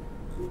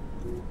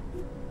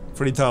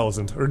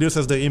 3,000.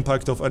 Reduces the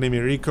impact of enemy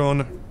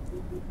recon.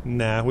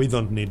 Nah, we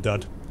don't need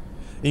that.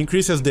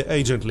 Increases the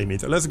agent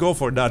limit. Let's go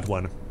for that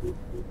one.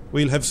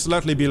 We'll have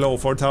slightly below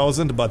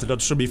 4,000, but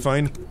that should be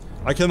fine.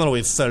 I can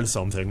always sell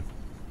something.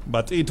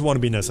 But it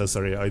won't be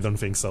necessary, I don't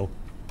think so.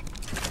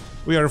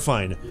 We are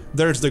fine.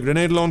 There's the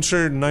grenade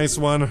launcher, nice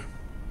one.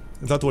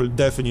 That will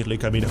definitely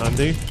come in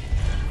handy.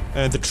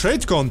 And the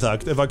trade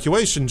contact,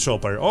 evacuation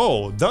chopper.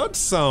 Oh, that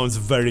sounds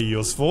very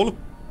useful.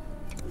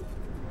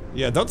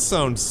 Yeah, that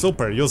sounds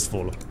super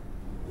useful.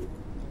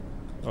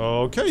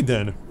 Okay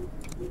then.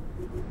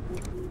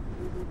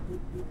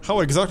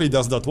 How exactly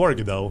does that work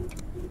though?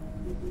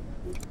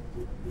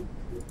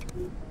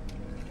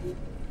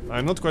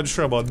 I'm not quite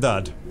sure about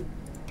that.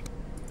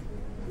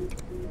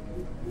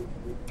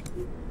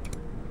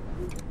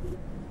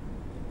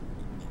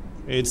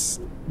 It's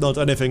not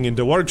anything in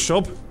the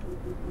workshop.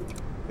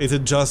 Is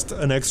it just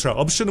an extra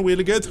option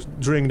we'll get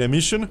during the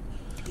mission?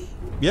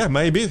 Yeah,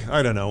 maybe.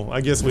 I don't know.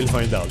 I guess we'll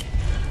find out.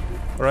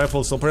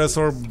 Rifle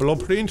suppressor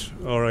blueprint.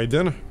 Alright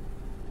then.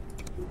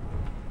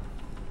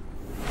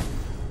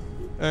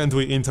 And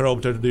we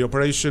interrupted the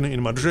operation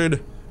in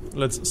Madrid.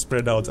 Let's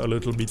spread out a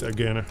little bit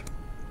again.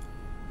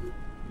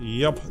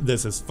 Yup,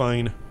 this is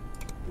fine.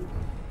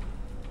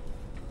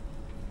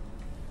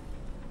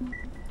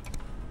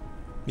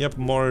 Yep,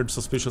 more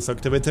suspicious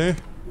activity.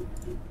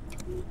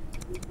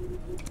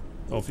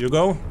 Off you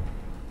go.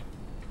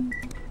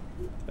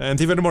 And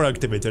even more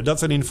activity,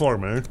 that's an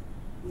informer.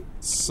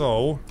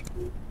 So,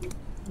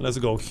 let's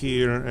go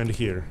here and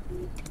here.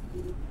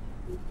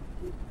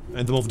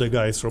 And move the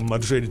guys from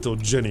Madrid to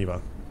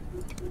Geneva.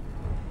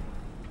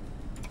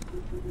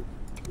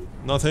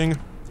 Nothing.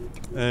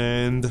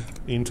 And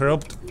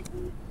interrupt.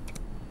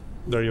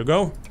 There you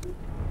go.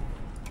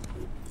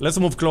 Let's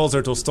move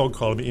closer to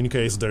Stockholm in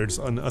case there's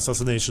an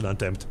assassination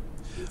attempt.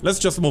 Let's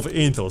just move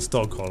into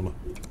Stockholm.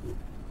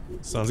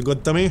 Sounds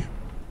good to me.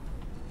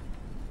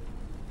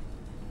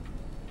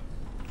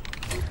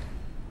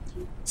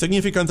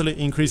 Significantly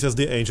increases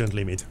the agent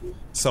limit.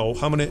 So,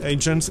 how many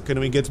agents can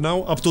we get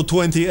now? Up to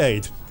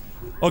 28.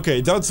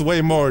 Okay, that's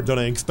way more than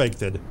I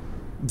expected.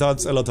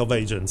 That's a lot of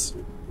agents.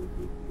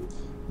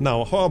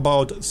 Now, how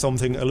about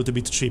something a little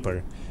bit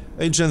cheaper?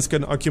 Agents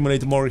can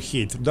accumulate more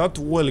heat. That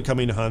will come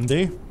in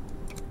handy.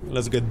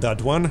 Let's get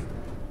that one.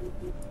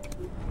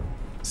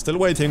 Still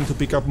waiting to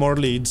pick up more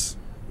leads.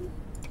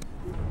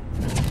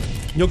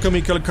 New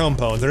chemical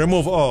compound.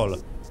 Remove all.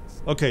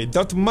 Okay,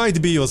 that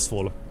might be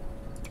useful.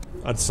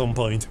 At some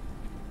point.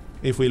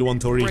 If we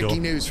want to redo.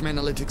 Breaking news from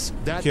analytics.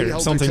 That Here,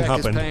 something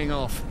happened. is paying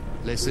off.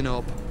 Listen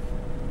up.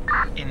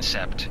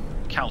 Incept,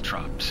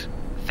 Caltrops,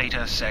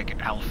 Theta Seg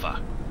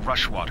Alpha,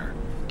 Rushwater,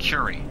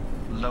 Curie,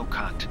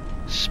 Locut,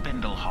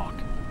 Spindlehawk,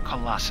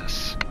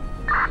 Colossus.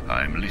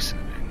 I'm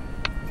listening.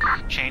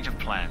 Change of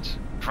plans.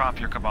 Drop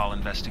your Cabal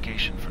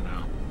investigation for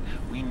now.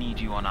 We need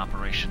you on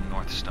Operation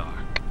North Star.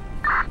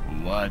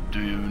 What do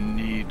you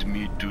need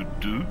me to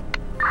do?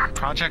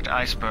 Project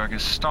Iceberg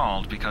is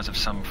stalled because of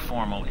some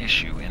formal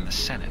issue in the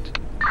Senate.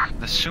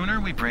 The sooner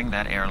we bring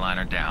that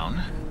airliner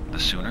down, the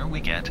sooner we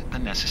get the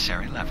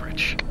necessary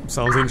leverage.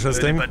 Sounds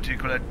interesting.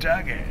 Particular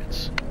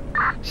targets.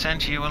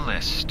 Sent you a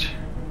list.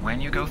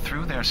 When you go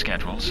through their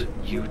schedules,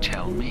 you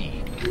tell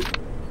me.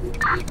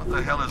 What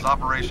the hell is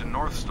Operation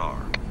North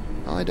Star?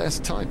 I'd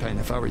ask Taipan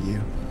if I were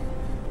you.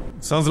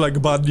 Sounds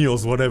like bad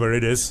news, whatever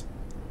it is.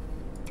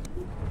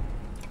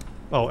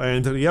 Oh,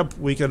 and yep,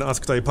 we can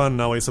ask Taipan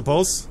now, I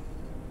suppose.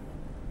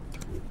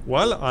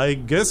 Well, I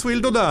guess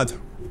we'll do that.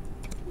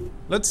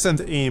 Let's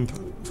send Imp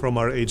from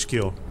our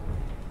HQ.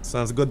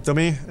 Sounds good to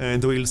me,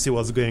 and we'll see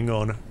what's going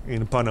on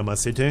in Panama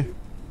City.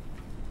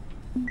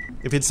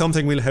 If it's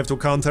something we'll have to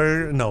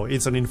counter, no,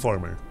 it's an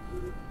informer.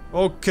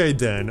 Okay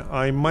then,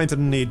 I might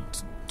need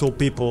 2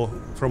 people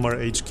from our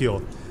HQ.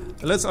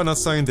 Let's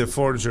unassign the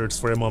forgers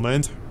for a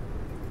moment.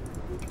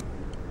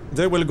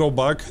 They will go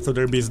back to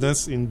their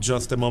business in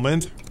just a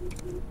moment.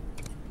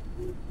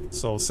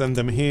 So send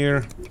them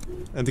here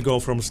and go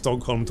from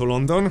Stockholm to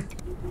London.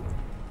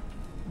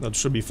 That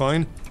should be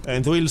fine.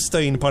 And we'll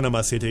stay in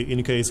Panama City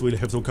in case we'll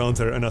have to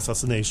counter an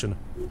assassination.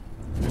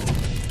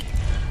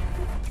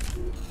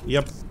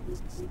 Yep.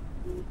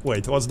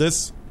 Wait, what's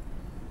this?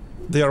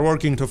 They are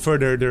working to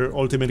further their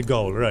ultimate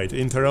goal, right?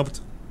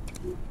 Interrupt.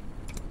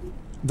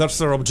 That's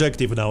their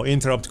objective now,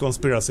 interrupt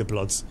conspiracy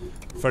plots.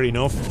 Fair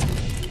enough.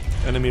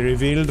 Enemy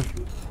revealed.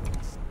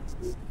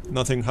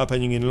 Nothing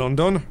happening in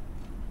London.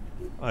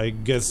 I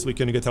guess we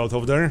can get out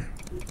of there.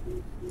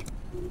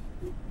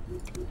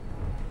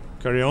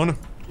 Carry on.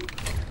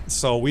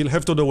 So we'll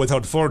have to do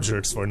without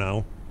forgers for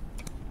now.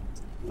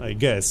 I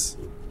guess.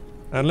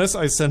 Unless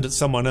I send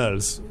someone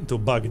else to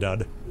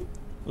Baghdad.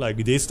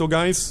 Like these 2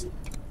 guys.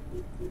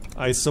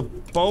 I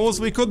suppose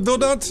we could do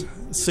that?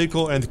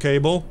 Sickle and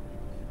Cable.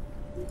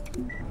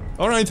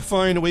 Alright,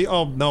 fine,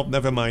 oh, no,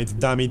 never mind,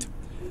 damn it.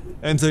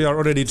 And they are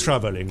already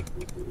traveling.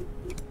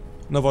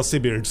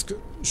 Novosibirsk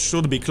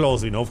should be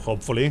close enough,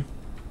 hopefully.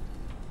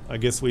 I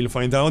guess we'll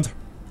find out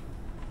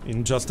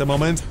in just a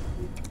moment.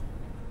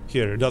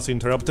 Here, that's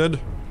interrupted.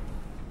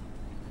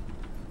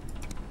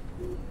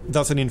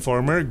 That's an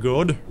informer,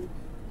 good.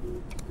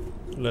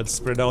 Let's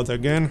spread out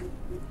again.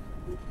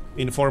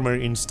 Informer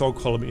in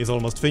Stockholm is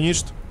almost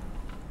finished.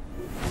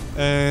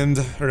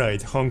 And,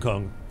 right, Hong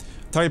Kong.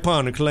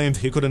 Taipan claimed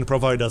he couldn't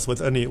provide us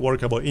with any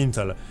workable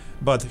intel,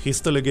 but he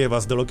still gave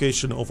us the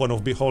location of one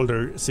of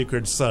Beholder's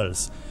secret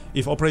cells.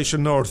 If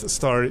Operation North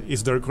Star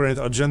is their current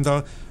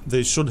agenda,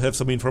 they should have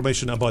some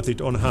information about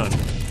it on hand.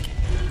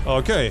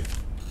 Okay,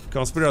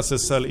 conspiracy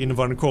cell in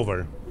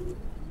Vancouver.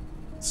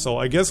 So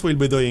I guess we'll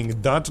be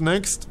doing that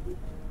next.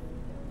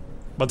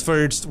 But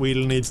first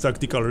we'll need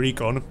tactical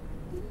recon.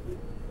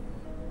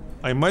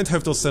 I might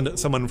have to send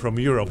someone from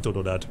Europe to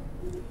do that.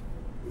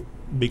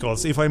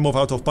 Because if I move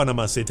out of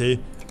Panama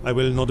City, I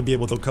will not be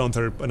able to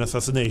counter an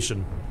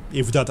assassination,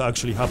 if that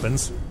actually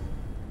happens.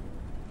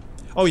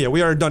 Oh yeah,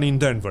 we are done in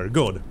Denver,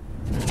 good.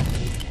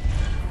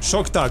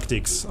 Shock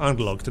tactics,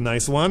 unlocked,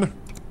 nice one.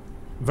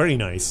 Very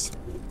nice.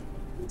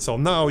 So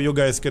now you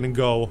guys can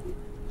go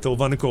to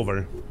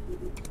Vancouver.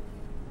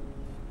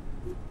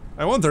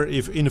 I wonder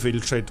if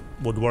infiltrate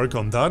would work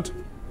on that.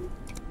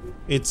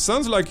 It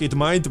sounds like it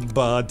might,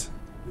 but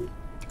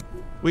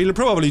we'll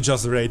probably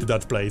just raid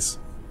that place.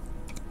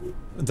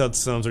 That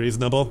sounds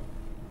reasonable,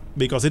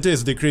 because it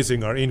is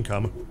decreasing our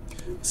income.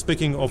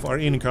 Speaking of our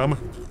income,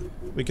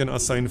 we can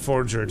assign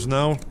forgers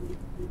now.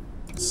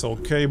 So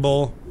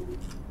Cable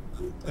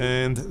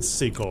and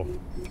Sickle.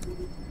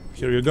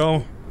 Here you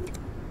go.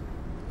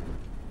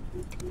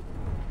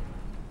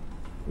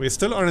 We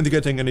still aren't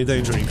getting any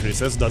danger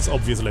increases, that's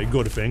obviously a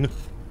good thing.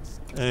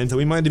 And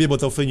we might be able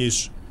to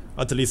finish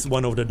at least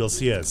one of the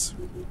dossiers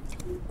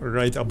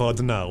right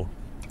about now.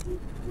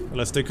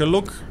 Let's take a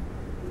look.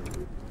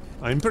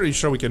 I'm pretty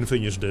sure we can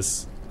finish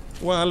this.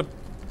 Well,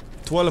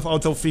 12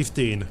 out of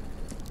 15.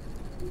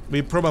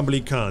 We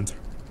probably can't.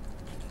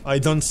 I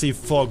don't see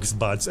fox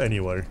bats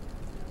anywhere.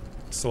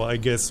 So I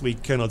guess we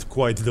cannot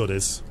quite do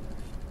this.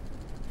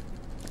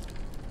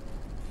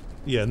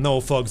 Yeah,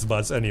 no fox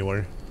bats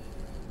anywhere.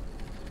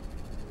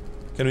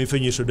 Can we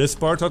finish this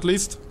part at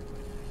least?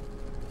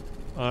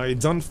 I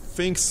don't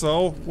think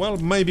so. Well,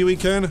 maybe we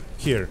can.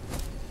 Here.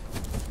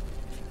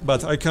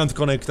 But I can't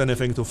connect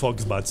anything to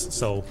fox bats,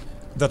 so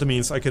that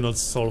means I cannot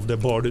solve the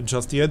board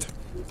just yet.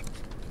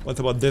 What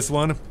about this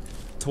one?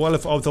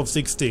 12 out of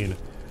 16.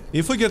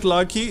 If we get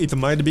lucky, it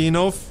might be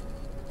enough.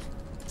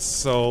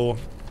 So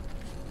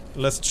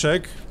let's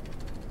check.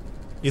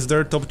 Is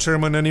there top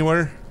chairman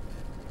anywhere?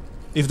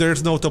 If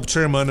there's no top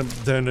chairman,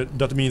 then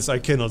that means I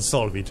cannot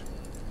solve it.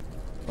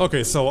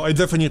 Okay, so I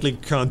definitely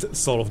can't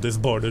solve this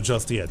board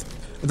just yet.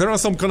 There are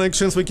some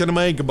connections we can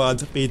make,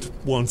 but it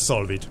won't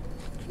solve it.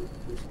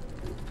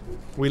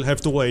 We'll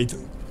have to wait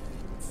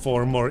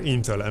for more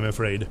intel, I'm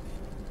afraid.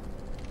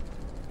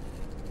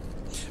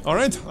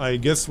 Alright, I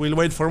guess we'll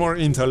wait for more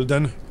intel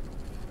then.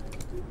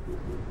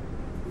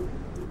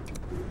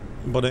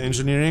 Body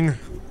engineering.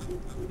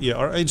 Yeah,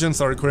 our agents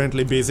are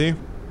currently busy.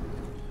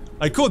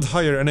 I could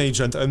hire an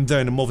agent and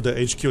then move the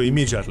HQ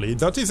immediately.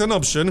 That is an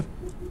option.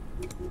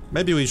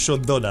 Maybe we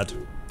should do that.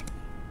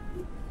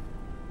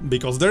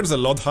 Because there's a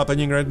lot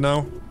happening right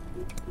now.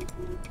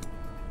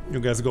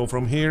 You guys go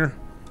from here.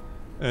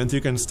 And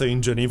you can stay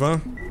in Geneva.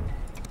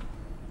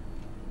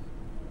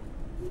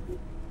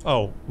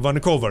 Oh,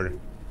 Vancouver.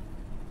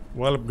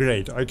 Well,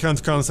 great. I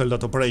can't cancel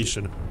that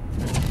operation.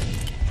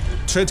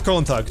 Trade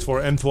contact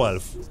for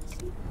M12.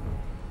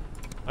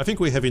 I think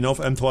we have enough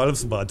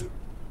M12s, but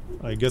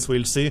I guess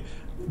we'll see.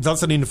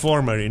 That's an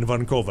informer in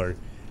Vancouver.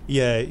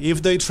 Yeah,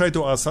 if they try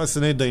to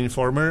assassinate the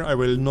informer, I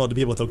will not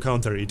be able to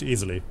counter it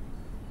easily.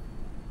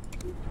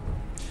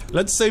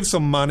 Let's save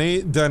some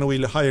money, then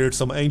we'll hire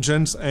some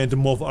agents and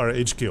move our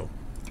HQ.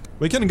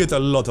 We can get a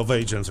lot of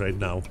agents right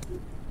now.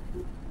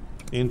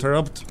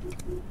 Interrupt.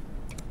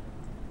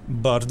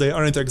 But they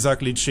aren't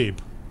exactly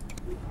cheap.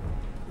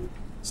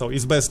 So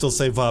it's best to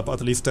save up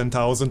at least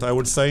 10,000, I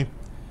would say.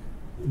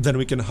 Then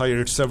we can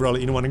hire several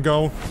in one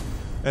go.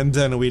 And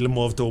then we'll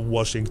move to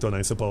Washington,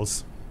 I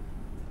suppose.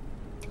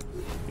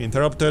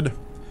 Interrupted.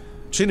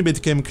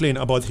 Chinbit came clean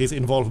about his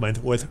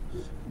involvement with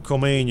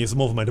Khomeini's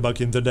movement back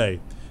in the day.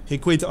 He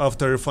quit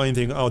after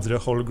finding out the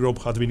whole group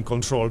had been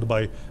controlled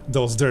by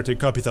those dirty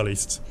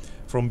capitalists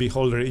from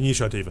Beholder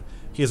Initiative.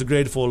 He is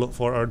grateful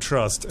for our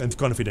trust and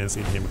confidence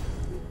in him.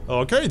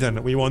 Okay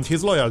then, we want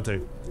his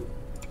loyalty.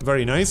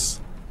 Very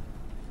nice.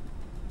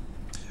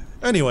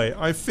 Anyway,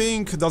 I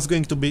think that's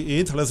going to be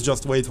it. Let's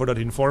just wait for that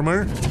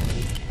informer.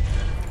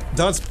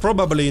 That's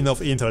probably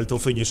enough intel to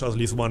finish at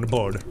least one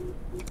board.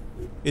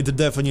 It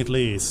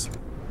definitely is.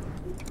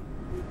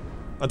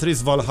 At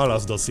least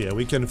Valhalla's dossier,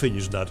 we can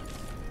finish that.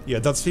 Yeah,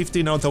 that's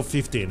 15 out of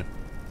 15.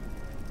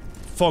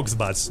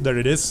 Foxbats, there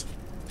it is.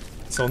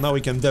 So now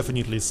we can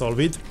definitely solve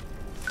it.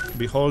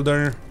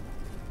 Beholder.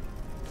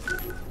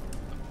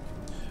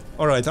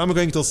 Alright, I'm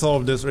going to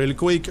solve this real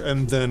quick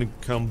and then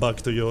come back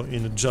to you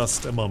in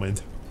just a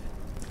moment.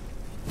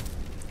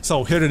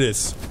 So here it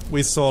is.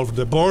 We solved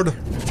the board.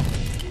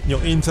 New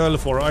intel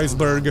for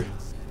Iceberg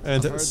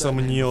and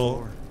some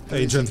new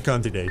agent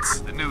candidates.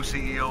 The new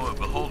CEO of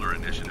Beholder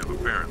Initiative,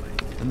 apparently.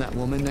 And that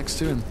woman next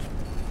to him.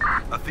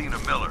 Athena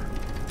Miller.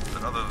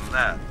 But other than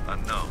that,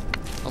 unknown.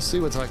 I'll see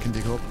what I can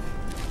dig up.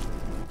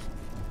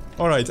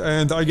 Alright,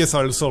 and I guess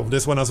I'll solve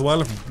this one as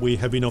well. We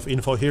have enough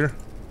info here.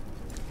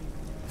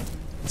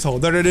 So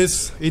there it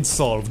is, it's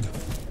solved.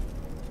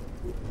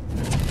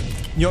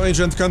 New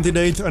agent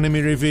candidate,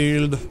 enemy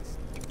revealed.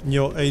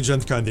 New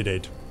agent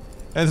candidate.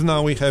 And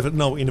now we have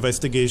no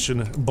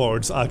investigation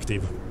boards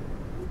active.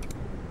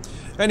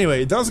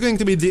 Anyway, that's going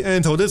to be the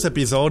end of this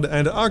episode,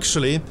 and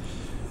actually,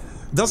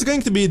 that's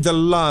going to be the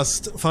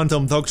last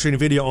Phantom Doctrine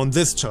video on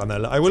this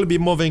channel. I will be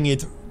moving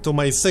it to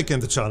my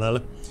second channel,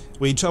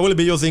 which I will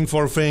be using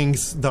for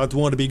things that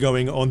won't be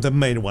going on the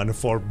main one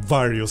for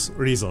various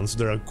reasons.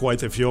 There are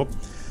quite a few.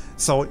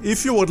 So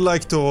if you would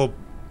like to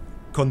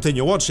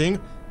continue watching,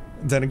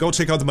 then go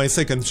check out my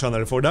second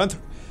channel for that.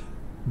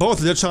 Both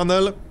the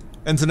channel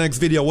and the next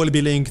video will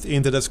be linked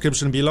in the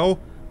description below.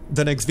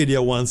 The next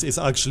video once is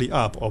actually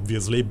up,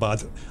 obviously,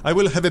 but I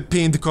will have a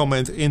pinned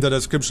comment in the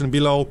description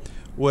below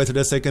with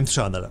the second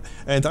channel.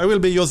 And I will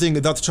be using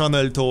that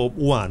channel to,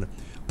 1,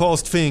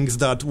 post things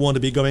that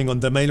won't be going on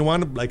the main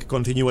one, like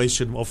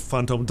continuation of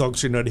Phantom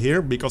Doctrine right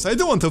here, because I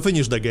do want to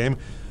finish the game.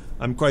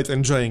 I'm quite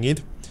enjoying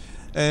it.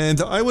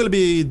 And I will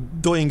be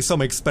doing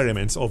some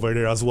experiments over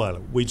there as well,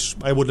 which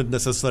I wouldn't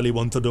necessarily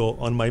want to do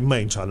on my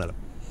main channel.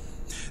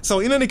 So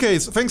in any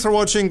case, thanks for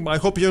watching, I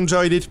hope you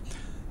enjoyed it.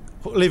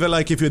 Leave a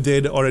like if you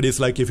did, or a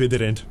dislike if you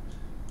didn't.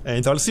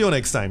 And I'll see you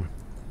next time.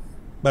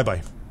 Bye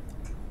bye.